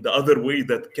in the other way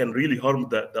that can really harm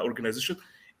the organization,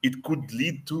 it could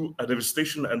lead to a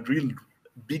devastation and real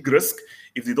big risk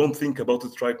if they don't think about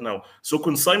it right now. So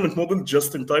consignment model,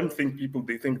 just in time,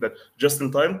 they think that just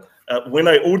in time, when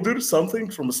I order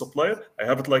something from a supplier, I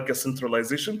have it like a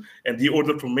centralization and he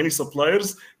ordered from many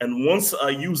suppliers. And once I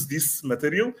use this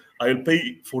material, I'll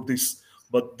pay for this.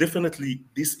 But definitely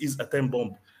this is a time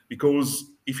bomb because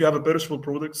if you have a perishable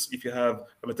products, if you have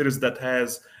materials that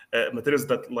have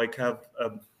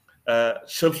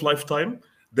shelf lifetime,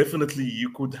 definitely you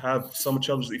could have some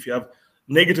challenges if you have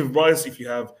negative price, if you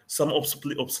have some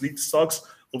obsolete stocks,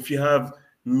 or if you have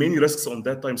many risks on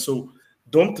that time. So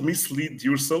don't mislead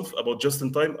yourself about just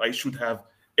in time. I should have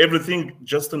everything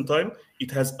just in time.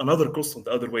 It has another cost on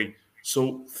the other way.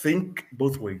 So think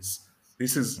both ways.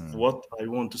 This is what I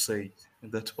want to say in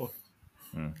that one.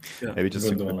 Yeah. Maybe just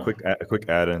a quick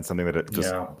add in, something that it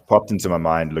just popped into my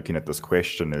mind looking at this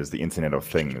question is the Internet of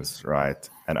Things, right?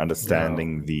 And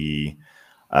understanding the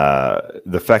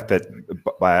fact that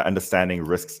by understanding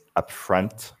risks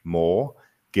upfront more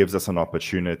gives us an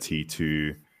opportunity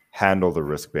to handle the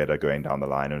risk better going down the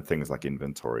line and things like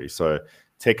inventory. So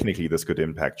technically this could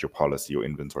impact your policy, your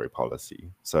inventory policy.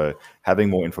 So having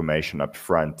more information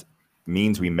upfront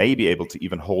means we may be able to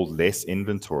even hold less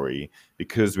inventory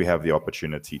because we have the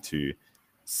opportunity to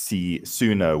see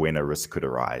sooner when a risk could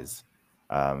arise.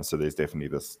 So there's definitely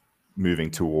this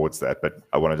moving towards that. But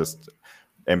I want to just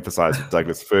emphasize what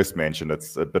Douglas first mentioned.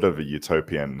 It's a bit of a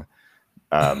utopian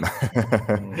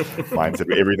mindset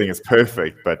where everything is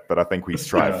perfect, but I think we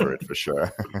strive for it for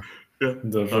sure. Yeah,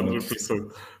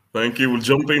 100%. Thank you. We'll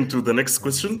jump into the next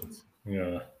question.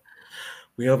 Yeah.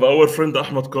 We have our friend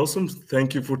Ahmed Qasim.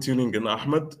 Thank you for tuning in,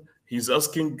 Ahmed. He's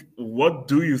asking, what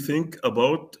do you think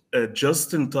about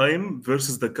just-in-time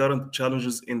versus the current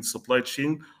challenges in supply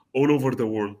chain all over the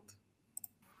world?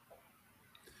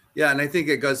 Yeah, and I think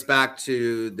it goes back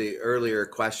to the earlier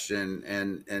question,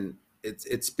 and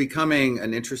it's becoming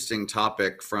an interesting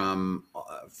topic from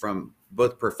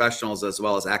both professionals as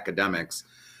well as academics,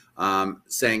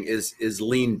 saying is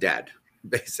lean dead,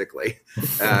 basically.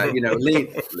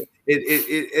 Lean.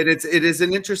 It is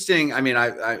an interesting. I mean,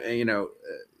 I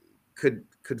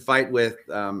could fight with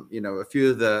a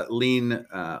few of the lean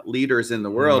leaders in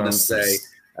the world and say,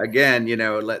 again,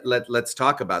 let's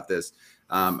talk about this.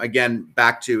 Again,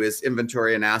 back to, is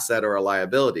inventory an asset or a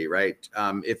liability, right?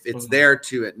 If it's there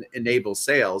to enable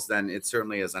sales, then it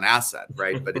certainly is an asset,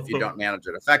 right? But if you don't manage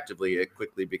it effectively, it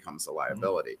quickly becomes a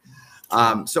liability.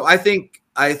 So I think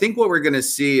what we're going to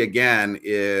see again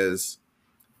is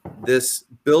this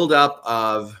buildup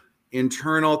of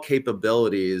internal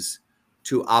capabilities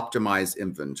to optimize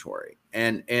inventory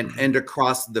and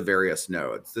across the various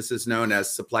nodes. This is known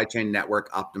as supply chain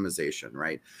network optimization,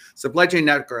 right? Supply chain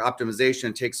network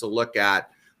optimization takes a look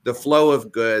at the flow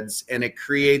of goods, and it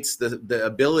creates the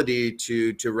ability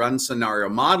to run scenario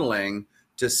modeling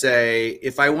to say,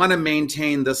 if I want to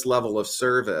maintain this level of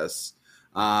service,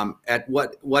 at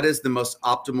what is the most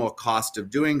optimal cost of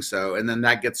doing so? And then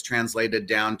that gets translated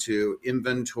down to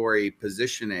inventory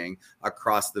positioning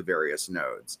across the various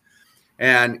nodes.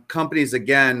 And companies,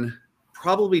 again,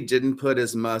 probably didn't put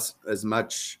as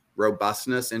much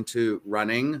robustness into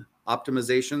running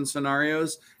optimization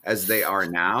scenarios as they are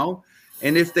now.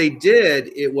 And if they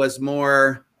did, it was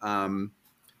more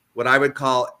what I would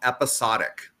call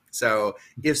episodic. So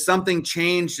if something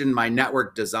changed in my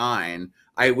network design,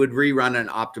 I would rerun an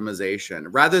optimization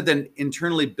rather than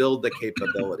internally build the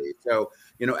capability. So,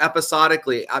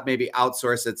 episodically, maybe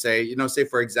outsource it, say,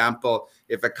 for example,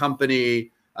 if a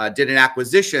company did an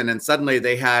acquisition and suddenly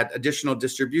they had additional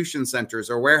distribution centers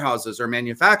or warehouses or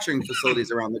manufacturing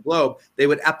facilities around the globe, they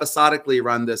would episodically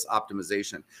run this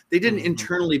optimization. They didn't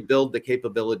internally build the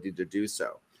capability to do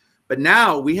so. But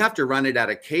now we have to run it at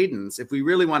a cadence. If we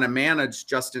really want to manage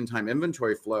just-in-time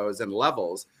inventory flows and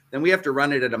levels, then we have to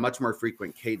run it at a much more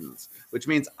frequent cadence, which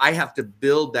means I have to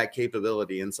build that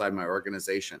capability inside my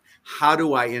organization. How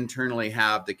do I internally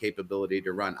have the capability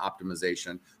to run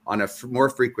optimization on a more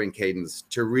frequent cadence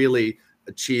to really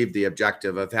achieve the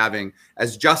objective of having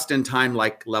as just-in-time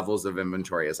like levels of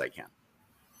inventory as I can?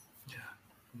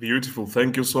 Beautiful.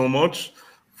 Thank you so much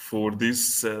for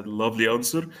this lovely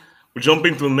answer. We'll jump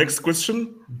into the next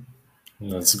question.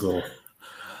 Let's go.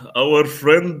 Our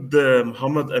friend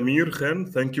Muhammad Amir Khan,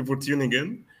 thank you for tuning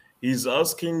in. He's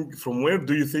asking, from where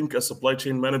do you think a supply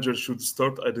chain manager should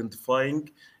start identifying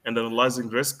and analyzing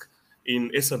risk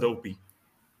in S&OP?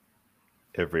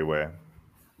 Everywhere.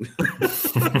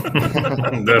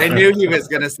 I knew he was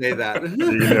going to say that.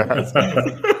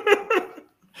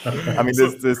 I mean,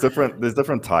 there's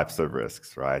different types of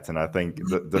risks, right? And I think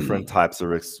the different types of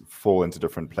risks fall into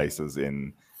different places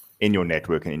in your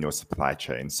network and in your supply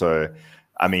chain. So,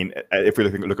 I mean, if we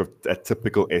look at a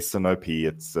typical S&OP,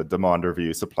 it's a demand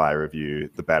review, supply review,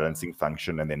 the balancing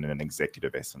function, and then an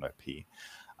executive S&OP.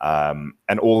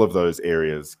 And all of those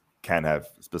areas can have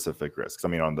specific risks. I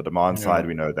mean, on the demand side,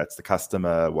 we know that's the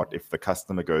customer. What if the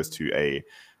customer goes to a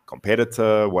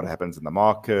competitor? What happens in the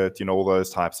market? You know, all those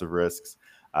types of risks,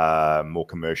 more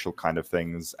commercial kind of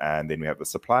things. And then we have the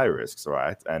supply risks,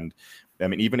 right? And I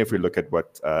mean, even if we look at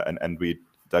what,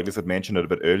 Douglas had mentioned it a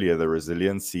bit earlier, the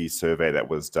resiliency survey that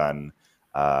was done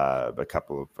a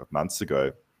couple of months ago.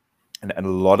 And a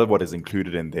lot of what is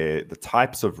included in there, the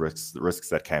types of risks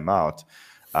that came out,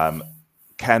 a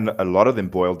lot of them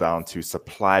boil down to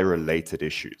supply-related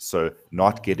issues. So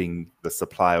not getting the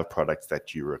supply of products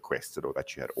that you requested or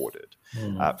that you had ordered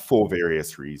for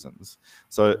various reasons.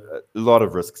 So a lot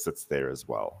of risk sits there as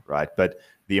well, right? But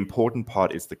the important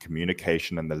part is the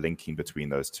communication and the linking between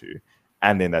those two,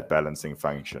 and then that balancing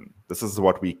function. This is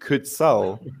what we could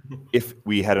sell if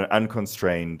we had an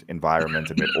unconstrained environment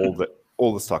and we had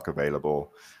all the stock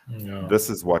available. Yeah.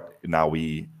 This is what now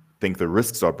we think the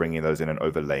risks are bringing those in and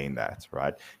overlaying that,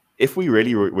 right? If we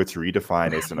really were to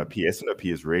redefine S&OP, S&OP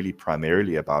is really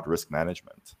primarily about risk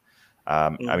management.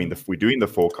 I mean, we're doing the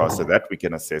forecast so that we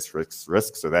can assess risks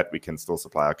so that we can still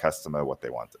supply our customer what they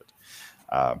wanted.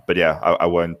 But yeah, I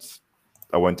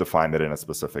won't define that in a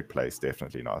specific place.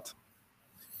 Definitely not.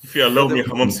 If you allow me,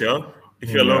 Hamamsia, if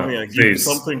you allow me, I give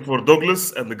something for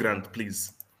Douglas and Grant,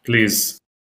 please. Please.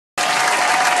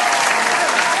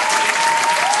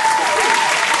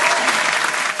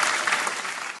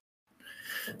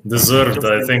 Deserved,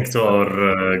 I think, to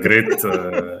our great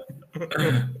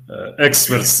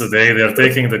experts today. They are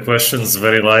taking the questions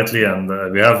very lightly, and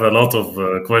we have a lot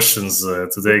of questions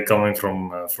today coming from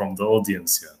the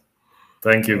audience here.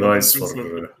 Thank you, guys.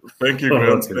 Thank you,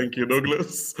 Grant. Thank you,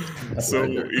 Douglas. So,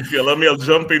 if you allow me, I'll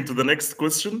jump into the next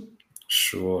question.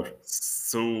 Sure.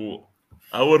 So,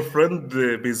 our friend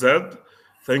Bezad,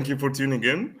 thank you for tuning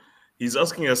in. He's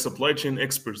asking us, supply chain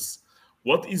experts,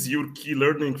 what is your key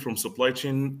learning from supply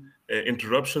chain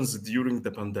interruptions during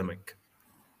the pandemic?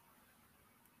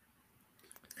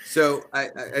 So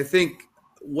I think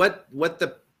what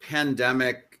the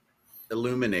pandemic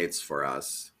illuminates for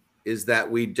us is that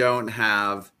we don't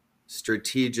have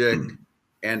strategic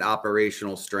and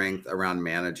operational strength around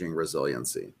managing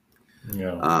resiliency.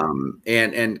 Yeah.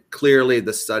 And clearly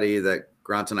the study that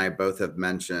Grant and I both have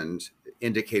mentioned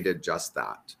indicated just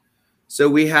that. So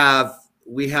we have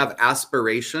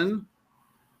aspiration,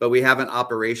 but we haven't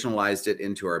operationalized it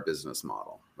into our business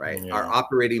model, right? Yeah. Our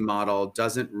operating model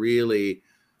doesn't really,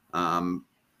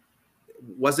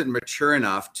 wasn't mature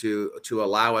enough to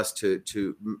allow us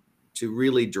to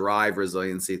really drive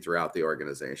resiliency throughout the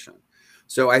organization.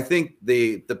 So I think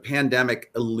the pandemic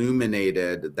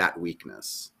illuminated that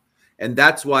weakness. And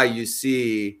that's why you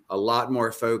see a lot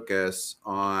more focus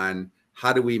on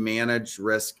how do we manage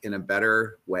risk in a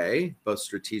better way, both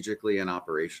strategically and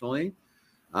operationally?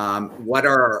 What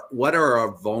are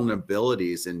our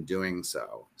vulnerabilities in doing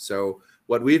so? So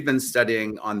what we've been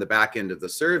studying on the back end of the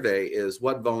survey is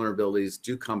what vulnerabilities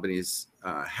do companies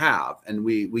have? And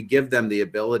we give them the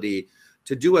ability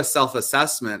to do a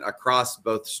self-assessment across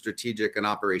both strategic and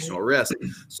operational risk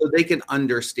so they can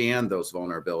understand those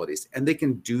vulnerabilities and they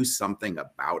can do something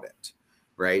about it.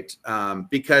 Right?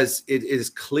 Because it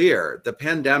is clear the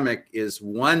pandemic is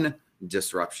one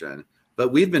disruption,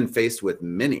 but we've been faced with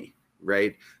many,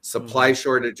 right? Supply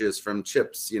shortages from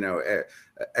chips,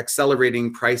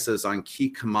 accelerating prices on key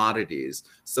commodities,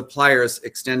 suppliers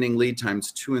extending lead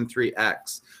times 2 and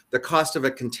 3x. The cost of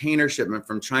a container shipment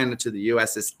from China to the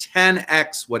US is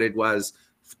 10x what it was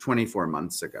 24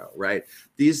 months ago, right?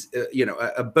 These,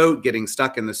 a boat getting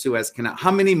stuck in the Suez Canal.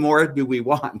 How many more do we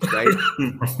want, right?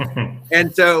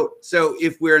 And so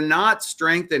if we're not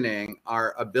strengthening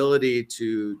our ability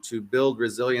to build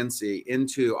resiliency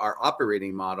into our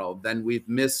operating model, then we've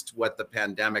missed what the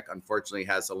pandemic, unfortunately,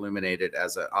 has illuminated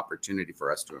as an opportunity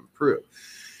for us to improve.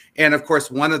 And of course,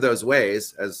 one of those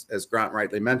ways, as Grant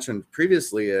rightly mentioned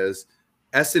previously, is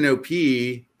S&OP,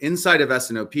 inside of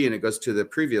S&OP, and it goes to the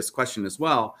previous question as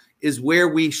well, is where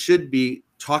we should be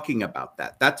talking about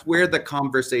that. That's where the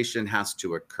conversation has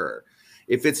to occur.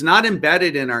 If it's not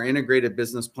embedded in our integrated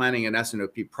business planning and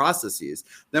S&OP processes,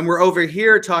 then we're over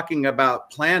here talking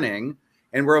about planning,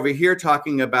 and we're over here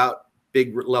talking about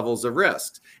big levels of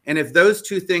risks. And if those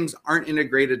two things aren't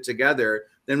integrated together,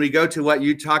 then we go to what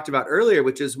you talked about earlier,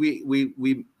 which is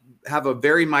we have a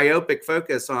very myopic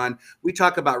focus on, we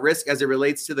talk about risk as it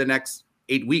relates to the next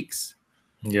 8 weeks.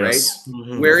 Yes.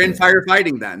 Right? We're in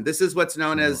firefighting then. This is what's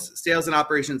known as sales and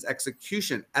operations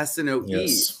execution, S&OE.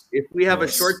 Yes. If we have a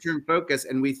short-term focus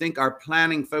and we think our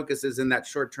planning focus is in that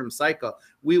short-term cycle,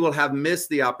 we will have missed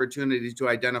the opportunity to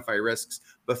identify risks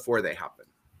before they happen.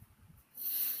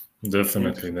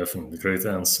 Definitely. Great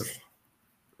answer.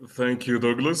 Thank you,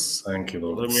 Douglas. Thank you,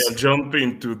 Let Douglas. me jump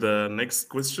into the next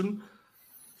question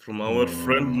from our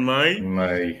friend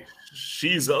Mai.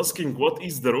 She's asking, what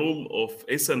is the role of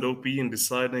S&OP in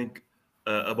deciding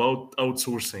about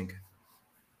outsourcing?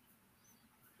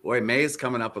 Boy, May is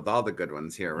coming up with all the good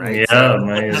ones here, right? Yeah,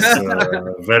 May is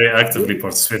very actively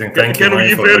participating. Thank you,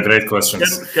 May, for the great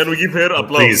questions. Can we give her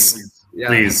applause? Please. Yeah.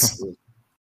 Please.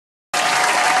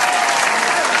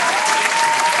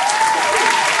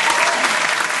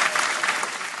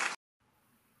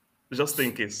 Just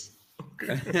in case.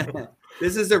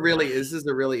 This is a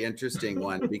really interesting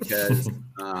one, because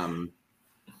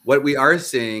what we are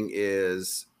seeing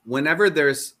is whenever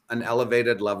there's an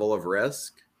elevated level of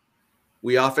risk,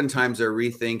 we oftentimes are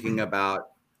rethinking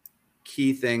about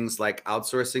key things like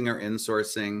outsourcing or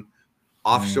insourcing,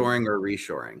 offshoring or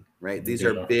reshoring, right? These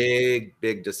are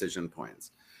big decision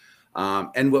points.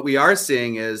 And what we are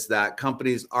seeing is that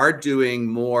companies are doing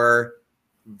more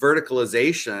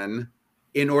verticalization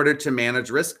in order to manage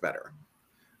risk better.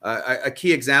 A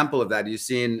key example of that, you've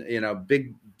seen,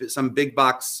 some big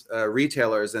box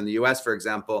retailers in the US, for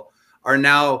example, are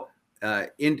now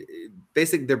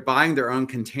basically they're buying their own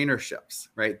container ships,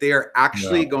 right? They are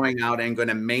actually going out and going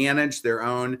to manage their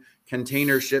own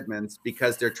container shipments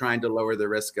because they're trying to lower the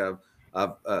risk of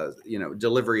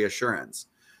delivery assurance.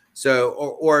 So,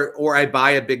 or I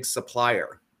buy a big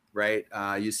supplier, right?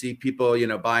 You see people,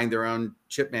 buying their own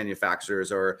chip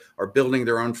manufacturers or building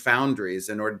their own foundries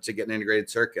in order to get integrated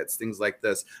circuits, things like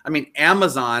this. I mean,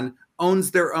 Amazon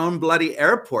owns their own bloody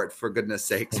airport, for goodness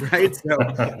sakes, right? So,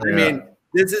 I mean,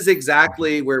 this is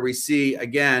exactly where we see,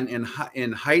 again,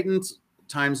 in heightened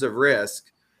times of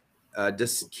risk,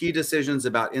 key decisions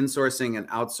about insourcing and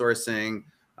outsourcing,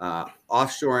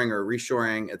 offshoring or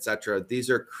reshoring, et cetera. These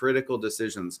are critical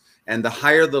decisions. And the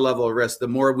higher the level of risk, the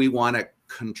more we want to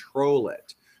control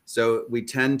it. So we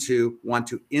tend to want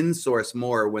to insource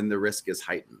more when the risk is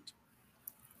heightened.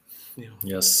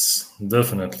 Yes,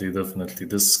 definitely.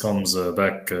 This comes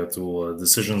back to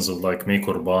decisions of like make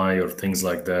or buy or things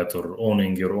like that, or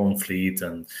owning your own fleet.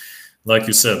 And like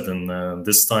you said, in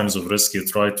these times of risk, you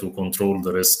try to control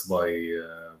the risk by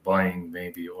buying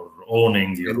maybe or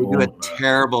owning your own. You do a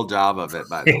terrible job of it,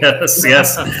 by the way.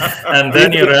 Yes. And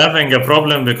then you're having a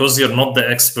problem because you're not the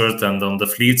expert. And on the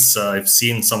fleets, I've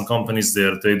seen some companies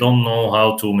there, they don't know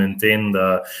how to maintain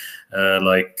the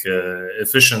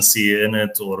efficiency in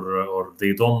it, or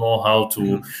they don't know how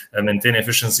to maintain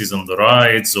efficiencies on the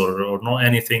rides, or know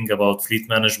anything about fleet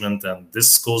management, and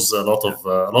this causes a lot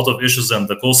of issues, and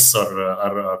the costs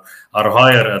are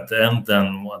higher at the end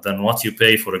than what you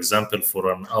pay, for example,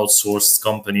 for an outsourced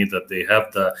company that they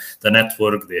have the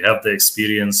network, they have the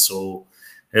experience. So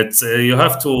it's you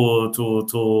have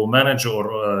to manage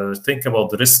or think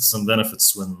about the risks and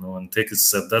benefits when take a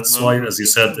step. That's why, as you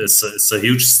said, it's a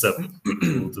huge step.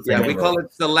 We call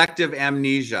it selective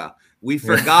amnesia. We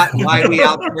forgot why we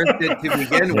outsourced it to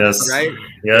begin with, right?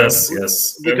 Yes.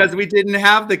 Because we didn't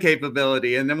have the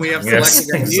capability, and then we have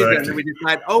selective amnesia, and then we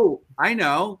decide, oh, I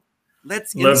know.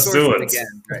 Let's do it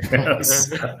again. Right?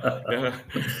 Yes.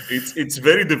 It's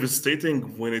very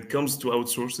devastating when it comes to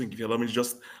outsourcing.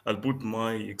 I'll put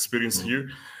my experience here.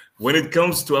 When it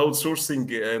comes to outsourcing,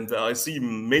 and I see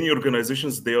many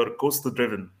organizations, they are cost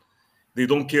driven. They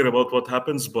don't care about what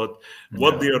happens, but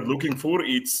what they are looking for,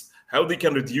 it's how they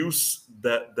can reduce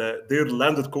their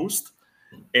landed cost,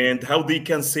 and how they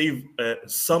can save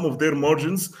some of their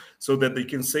margins, so that they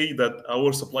can say that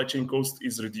our supply chain cost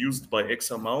is reduced by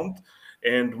X amount,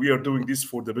 and we are doing this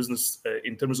for the business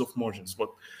in terms of margins. But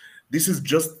this is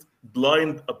just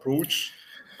blind approach,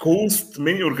 cost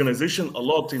many organizations a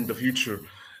lot in the future.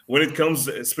 When it comes,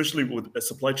 especially with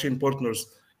supply chain partners,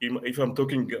 if I'm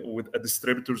talking with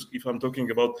distributors, if I'm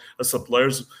talking about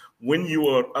suppliers, when you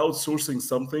are outsourcing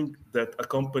something that a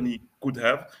company could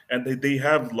have, and they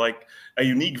have like a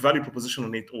unique value proposition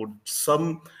on it, or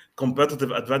some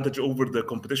competitive advantage over the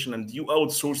competition, and you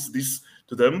outsource this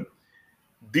to them,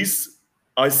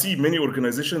 I see many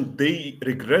organizations, they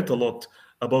regret a lot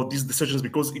about these decisions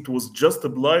because it was just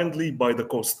blindly by the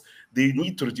cost. They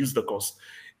need to reduce the cost.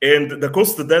 And the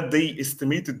cost that they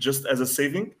estimated just as a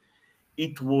saving,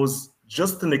 it was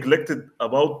just neglected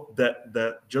about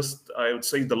the just, I would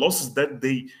say, the losses that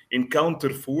they encounter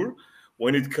for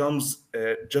when it comes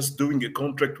just doing a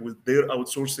contract with their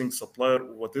outsourcing supplier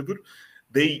or whatever.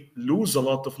 They lose a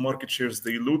lot of market shares.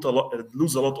 They lose a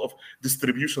lot of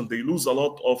distribution. They lose a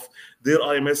lot of their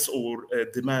IMS or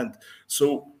demand.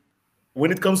 So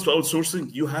when it comes to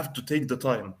outsourcing, you have to take the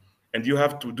time and you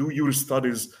have to do your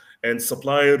studies and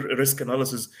supplier risk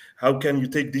analysis. How can you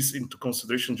take this into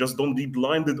consideration? Just don't be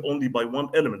blinded only by one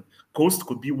element. Cost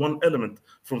could be one element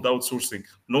from the outsourcing,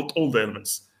 not all the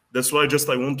elements. That's why just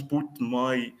I want to put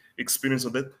my experience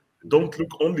on that. Don't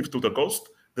look only to the cost.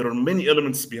 There are many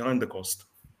elements behind the cost.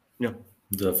 Yeah.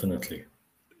 Definitely.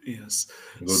 Yes.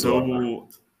 Good So, one.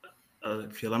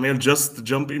 if I'll just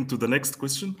jump into the next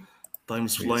question. Time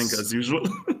is flying Please. as usual.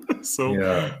 So,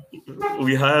 Yeah.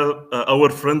 we have our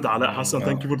friend Ala Hassan.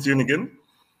 Thank you for tuning in.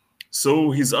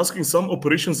 So, he's asking, some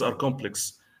operations are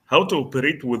complex. How to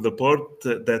operate with the part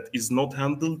that is not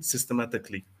handled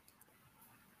systematically?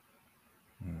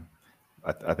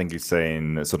 I think he's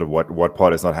saying sort of what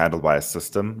part is not handled by a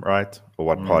system, right? Or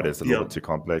what part is a little Yeah. bit too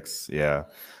complex. Yeah.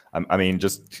 I mean,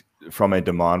 just from a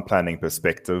demand planning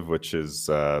perspective, which is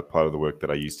part of the work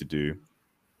that I used to do,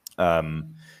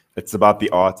 it's about the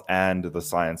art and the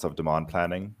science of demand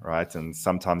planning, right? And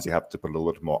sometimes you have to put a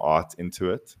little bit more art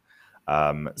into it.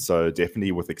 So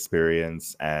definitely with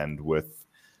experience and with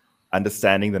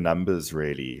understanding the numbers,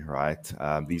 really, right?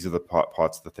 These are the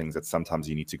parts of the things that sometimes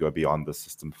you need to go beyond the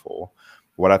system for.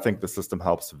 What I think the system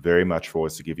helps very much for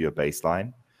is to give you a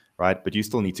baseline, right? But you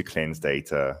still need to cleanse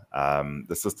data.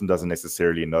 The system doesn't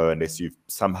necessarily know unless you've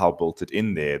somehow built it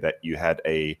in there that you had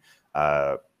a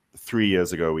 3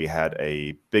 years ago, we had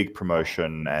a big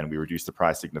promotion and we reduced the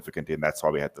price significantly, and that's why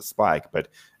we had the spike. But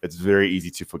it's very easy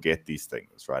to forget these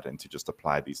things, right? And to just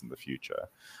apply these in the future.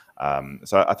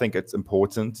 So I think it's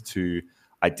important to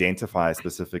identify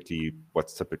specifically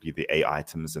what's typically the A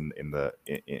items in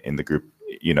the group,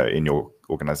 in your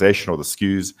organization or the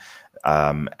SKUs,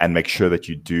 and make sure that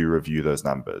you do review those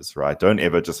numbers, right? Don't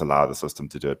ever just allow the system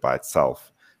to do it by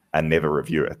itself and never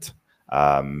review it.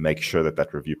 Make sure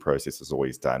that review process is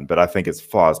always done. But I think as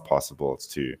far as possible, it's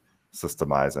to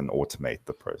systemize and automate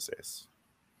the process.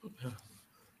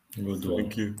 Good one.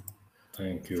 Thank you.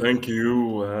 Thank you. Thank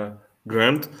you,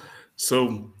 Grant.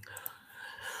 So,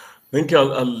 I think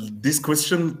this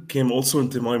question came also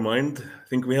into my mind. I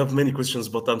think we have many questions,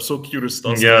 but I'm so curious to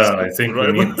ask. Yeah, I think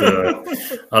we need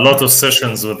a lot of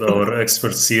sessions with our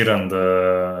experts here, and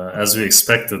as we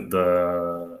expected,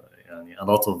 a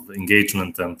lot of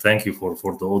engagement. And thank you for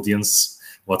the audience.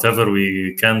 Whatever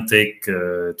we can take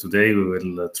today, we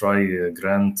will try,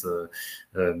 Grant,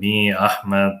 me,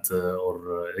 Ahmed,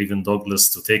 or even Douglas,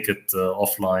 to take it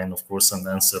offline, of course, and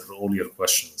answer all your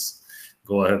questions.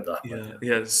 Go ahead, Ahmed.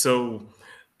 Yeah. So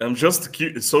I'm just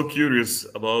so curious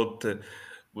about,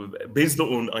 based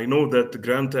on, I know that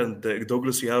Grant and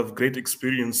Douglas, you have great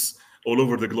experience all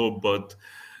over the globe, but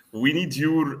we need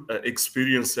your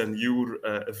experience and your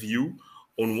view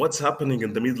on what's happening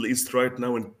in the Middle East right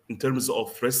now in terms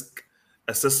of risk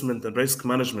assessment and risk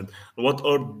management. What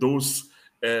are those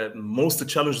most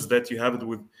challenges that you have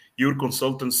with your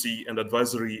consultancy and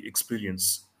advisory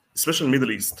experience, especially in the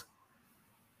Middle East?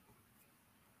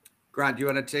 Grant, do you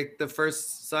want to take the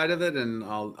first side of it, and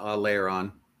I'll layer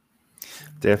on?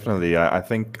 Definitely. I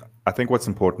think what's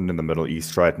important in the Middle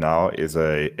East right now is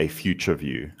a future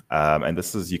view. And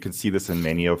you can see this in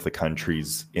many of the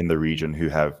countries in the region who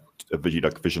have a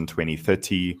Vision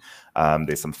 2030.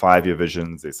 There's some 5-year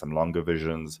visions, there's some longer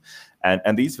visions.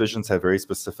 And these visions have very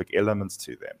specific elements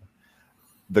to them.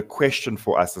 The question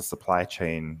for us as supply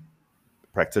chain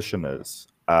practitioners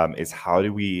is how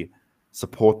do we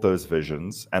support those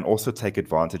visions and also take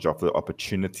advantage of the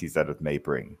opportunities that it may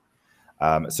bring.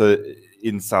 So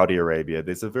in Saudi Arabia,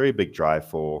 there's a very big drive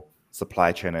for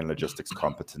supply chain and logistics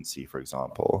competency, for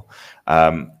example.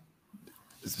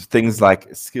 Things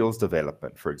like skills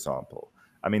development, for example.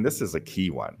 I mean, this is a key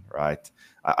one, right?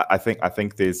 I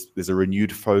think there's a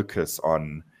renewed focus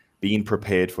on being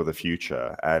prepared for the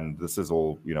future, and this is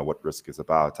all what risk is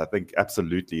about. I think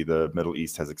absolutely the Middle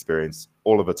East has experienced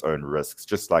all of its own risks,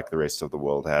 just like the rest of the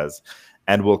world has,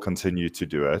 and will continue to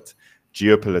do it.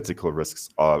 Geopolitical risks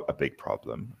are a big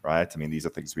problem, right? I mean, these are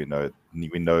things we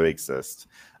know exist.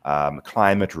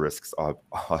 Climate risks are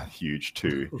huge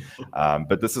too,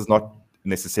 but this is not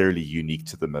necessarily unique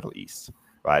to the Middle East,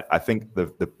 right? I think the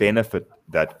benefit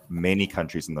that many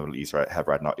countries in the Middle East have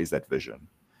right now is that vision.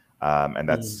 And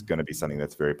that's going to be something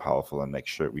that's very powerful, and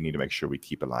we need to make sure we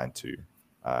keep aligned to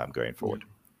going forward.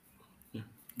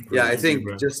 Yeah, I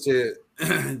think just to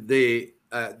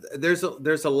there's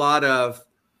a lot of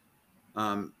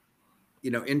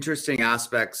interesting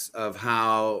aspects of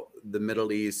how the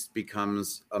Middle East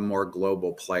becomes a more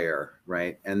global player,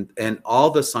 right? And all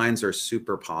the signs are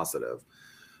super positive.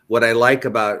 What I like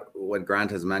about what Grant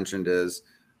has mentioned is,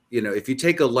 if you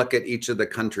take a look at each of the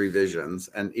country visions,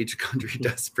 and each country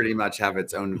does pretty much have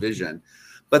its own vision,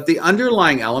 but the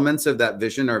underlying elements of that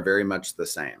vision are very much the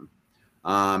same.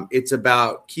 It's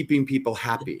about keeping people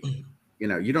happy.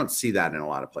 You don't see that in a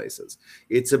lot of places.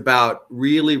 It's about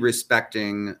really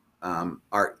respecting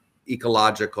our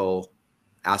ecological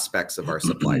aspects of our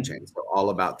supply chain. So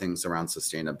all about things around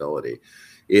sustainability.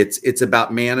 It's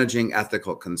about managing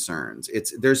ethical concerns.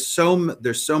 There's so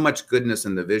much goodness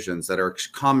in the visions that are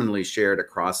commonly shared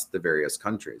across the various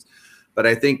countries. But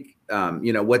I think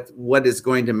what is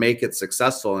going to make it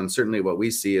successful, and certainly what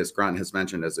we see, as Grant has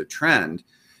mentioned, as a trend,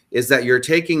 is that you're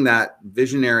taking that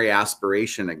visionary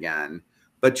aspiration again,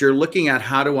 but you're looking at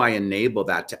how do I enable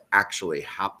that to actually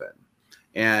happen.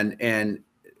 And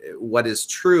what is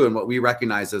true and what we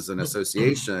recognize as an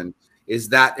association is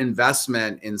that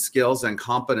investment in skills and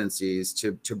competencies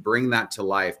to bring that to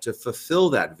life, to fulfill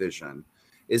that vision,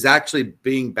 is actually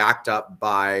being backed up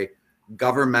by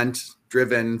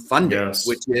government-driven funding, Yes.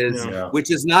 which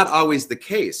is not always the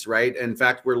case, right? In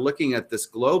fact, we're looking at this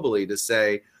globally to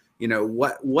say,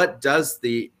 what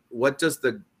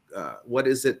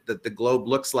is it that the globe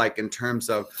looks like in terms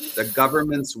of the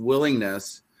government's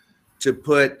willingness to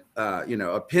put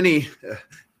a penny,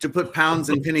 to put pounds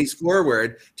and pennies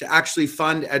forward to actually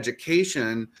fund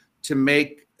education, to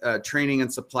make training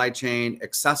and supply chain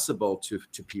accessible to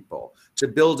people, to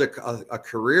build a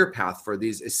career path for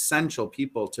these essential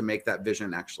people to make that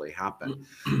vision actually happen.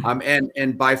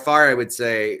 And by far, I would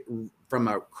say, from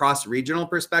a cross-regional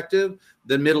perspective,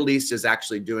 the Middle East is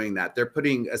actually doing that. They're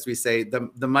putting, as we say,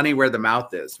 the money where the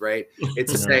mouth is, right?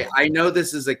 It's to say, I know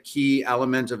this is a key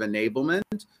element of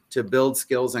enablement to build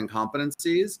skills and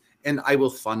competencies, and I will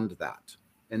fund that.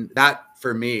 And that,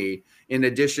 for me, in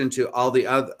addition to all the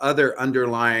other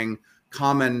underlying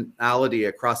commonality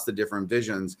across the different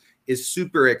visions, is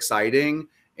super exciting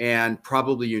and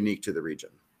probably unique to the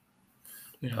region.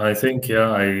 I think,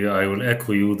 I will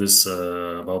echo you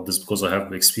about this, because I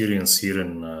have experience here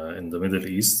in the Middle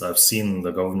East. I've seen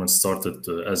the government started,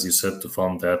 as you said, to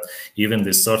fund that. Even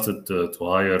they started to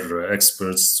hire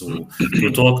experts to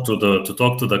talk to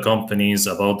the companies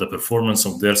about the performance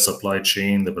of their supply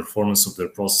chain, the performance of their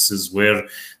processes. Where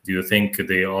do you think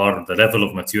they are, the level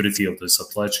of maturity of the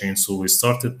supply chain? So we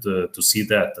started to see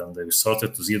that, and we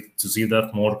started to see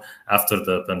that more after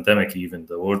the pandemic. Even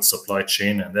the word supply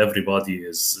chain, and everybody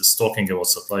is talking about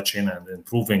supply chain and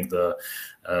improving the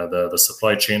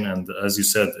supply chain. And as you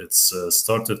said, it's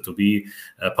started to be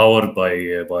powered by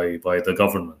the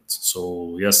government.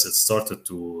 So yes,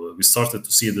 we started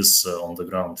to see this on the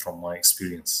ground, from my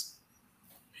experience.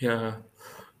 Yeah.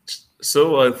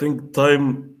 So I think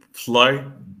time fly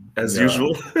as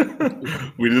usual.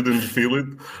 We didn't feel it.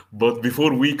 But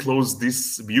before we close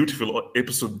this beautiful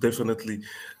episode, definitely,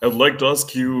 I would like to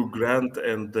ask you, Grant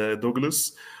and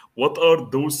Douglas, what are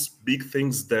those big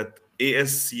things that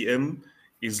ASCM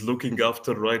is looking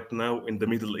after right now in the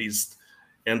Middle East,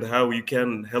 and how you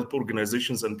can help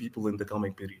organizations and people in the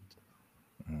coming period?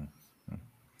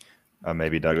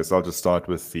 Maybe, Douglas, I'll just start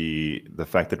with the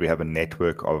fact that we have a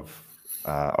network of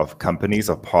companies,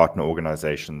 of partner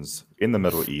organizations in the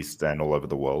Middle East and all over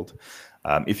the world.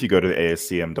 If you go to the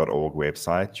ASCM.org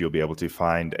website, you'll be able to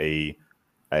find a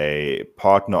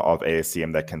partner of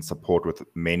ASCM that can support with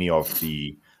many of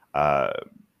the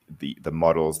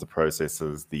models, the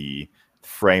processes, the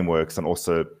frameworks, and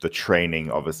also the training,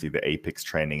 obviously the APICS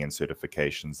training and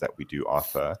certifications that we do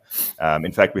offer.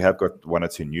 In fact, we have got 1 or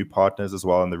 2 new partners as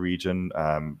well in the region.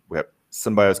 We have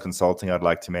Symbiosis Consulting, I'd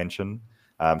like to mention,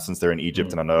 since they're in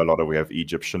Egypt, and I know we have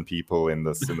Egyptian people in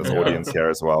this audience here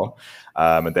as well.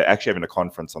 And they're actually having a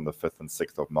conference on the 5th and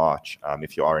 6th of March,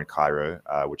 if you are in Cairo,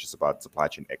 which is about supply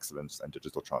chain excellence and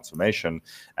digital transformation.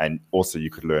 And also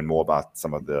you could learn more about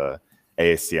some of the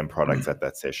ASCM products at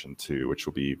that session too, which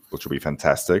will be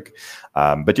fantastic.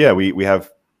 But yeah, we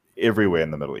have everywhere in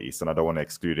the Middle East, and I don't want to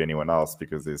exclude anyone else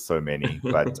because there's so many.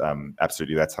 But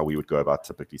absolutely, that's how we would go about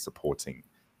typically supporting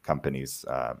companies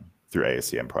through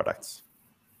ASCM products.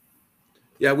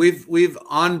 Yeah, we've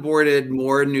onboarded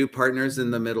more new partners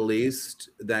in the Middle East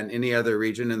than any other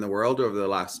region in the world over the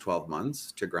last 12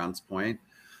 months, to Grant's point.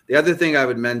 The other thing I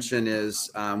would mention is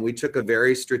we took a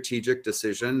very strategic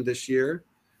decision this year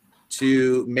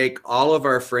to make all of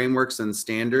our frameworks and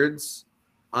standards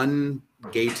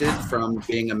ungated from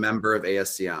being a member of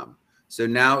ASCM. So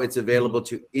now it's available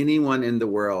to anyone in the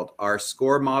world. Our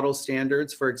SCORE model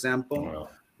standards, for example,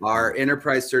 our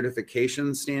enterprise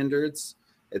certification standards,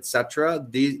 etc.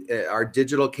 Our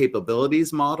digital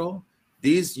capabilities model.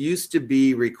 These used to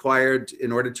be required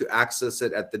in order to access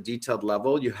it at the detailed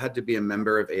level. You had to be a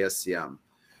member of ASCM.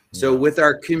 So with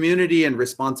our community and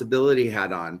responsibility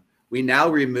hat on, we now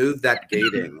remove that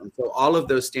gating. And so all of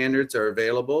those standards are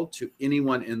available to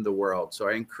anyone in the world. So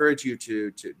I encourage you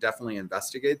to definitely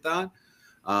investigate that.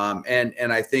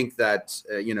 And I think that,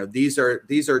 you know, these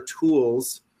are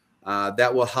tools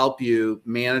that will help you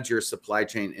manage your supply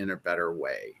chain in a better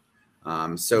way.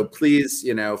 So please,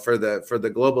 you know, for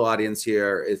the global audience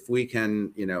here, if we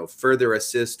can, you know, further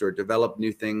assist or develop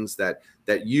new things that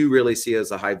you really see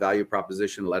as a high value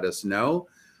proposition, let us know.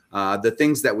 The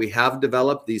things that we have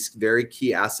developed, these very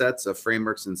key assets of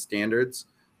frameworks and standards,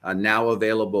 are now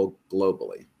available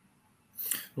globally.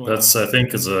 That's, I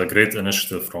think, is a great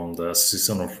initiative from the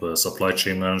Association of Supply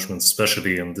Chain Management,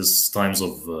 especially in these times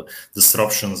of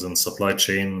disruptions in supply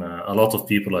chain. A lot of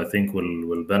people, I think,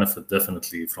 will benefit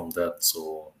definitely from that.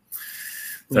 So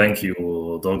thank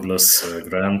you, Douglas,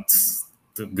 Grant.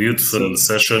 The beautiful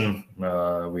session.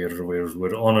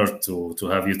 We're honored to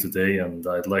have you today, and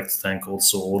I'd like to thank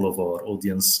also all of our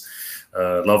audience.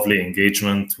 Lovely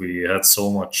engagement. We had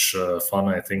so much fun,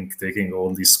 I think, taking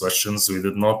all these questions. We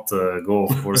did not go,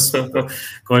 of course, with the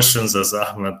questions, as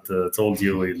Ahmed told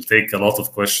you. We'll take a lot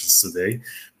of questions today,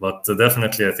 but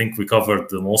definitely, I think we covered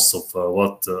the most of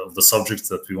the subjects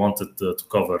that we wanted to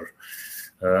cover.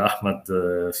 Ahmed,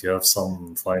 if you have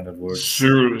some final words.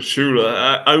 Sure.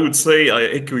 I would say I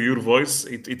echo your voice.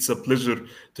 It's a pleasure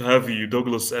to have you,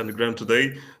 Douglas and Graham,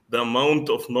 today. The amount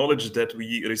of knowledge that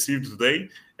we received today,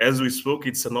 as we spoke,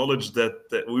 it's a knowledge that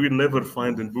we will never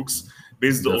find in books,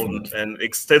 based on an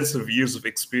extensive years of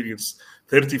experience.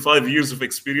 35 years of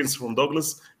experience from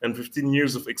Douglas and 15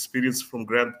 years of experience from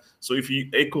Grant. So if you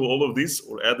echo all of this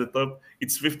or add it up,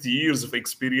 it's 50 years of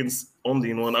experience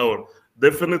only in 1 hour.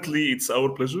 Definitely, it's our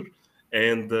pleasure.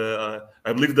 And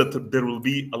I believe that there will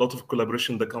be a lot of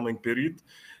collaboration in the coming period.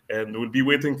 And we'll be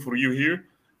waiting for you here.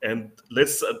 And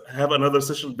let's have another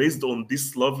session based on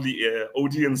this lovely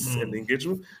audience and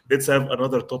engagement. Let's have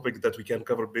another topic that we can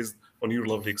cover based on your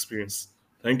lovely experience.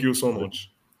 Thank you so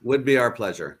much. Would be our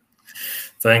pleasure.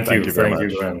 Thank you,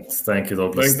 Grant. Thank you,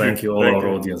 Douglas. Thank you, all our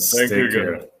audience. Take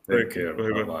care. Take care.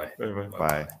 Bye-bye.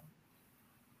 Bye.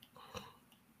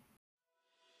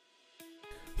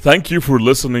 Thank you for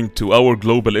listening to our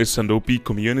Global S&OP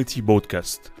Community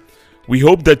podcast. We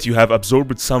hope that you have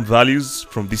absorbed some values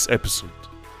from this episode.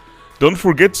 Don't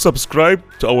forget to subscribe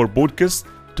to our podcast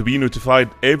to be notified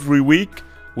every week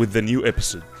with the new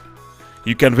episode.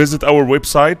 You can visit our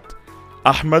website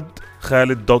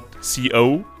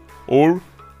ahmedkhaled.co or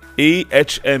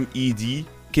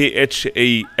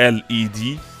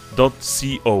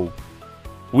ahmedkhaled.co.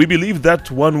 We believe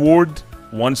that one word,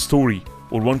 one story,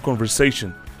 or one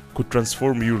conversation could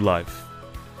transform your life.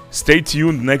 Stay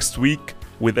tuned next week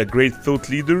with a great thought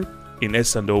leader in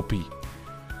S&OP.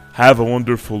 Have a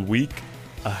wonderful week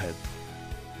ahead.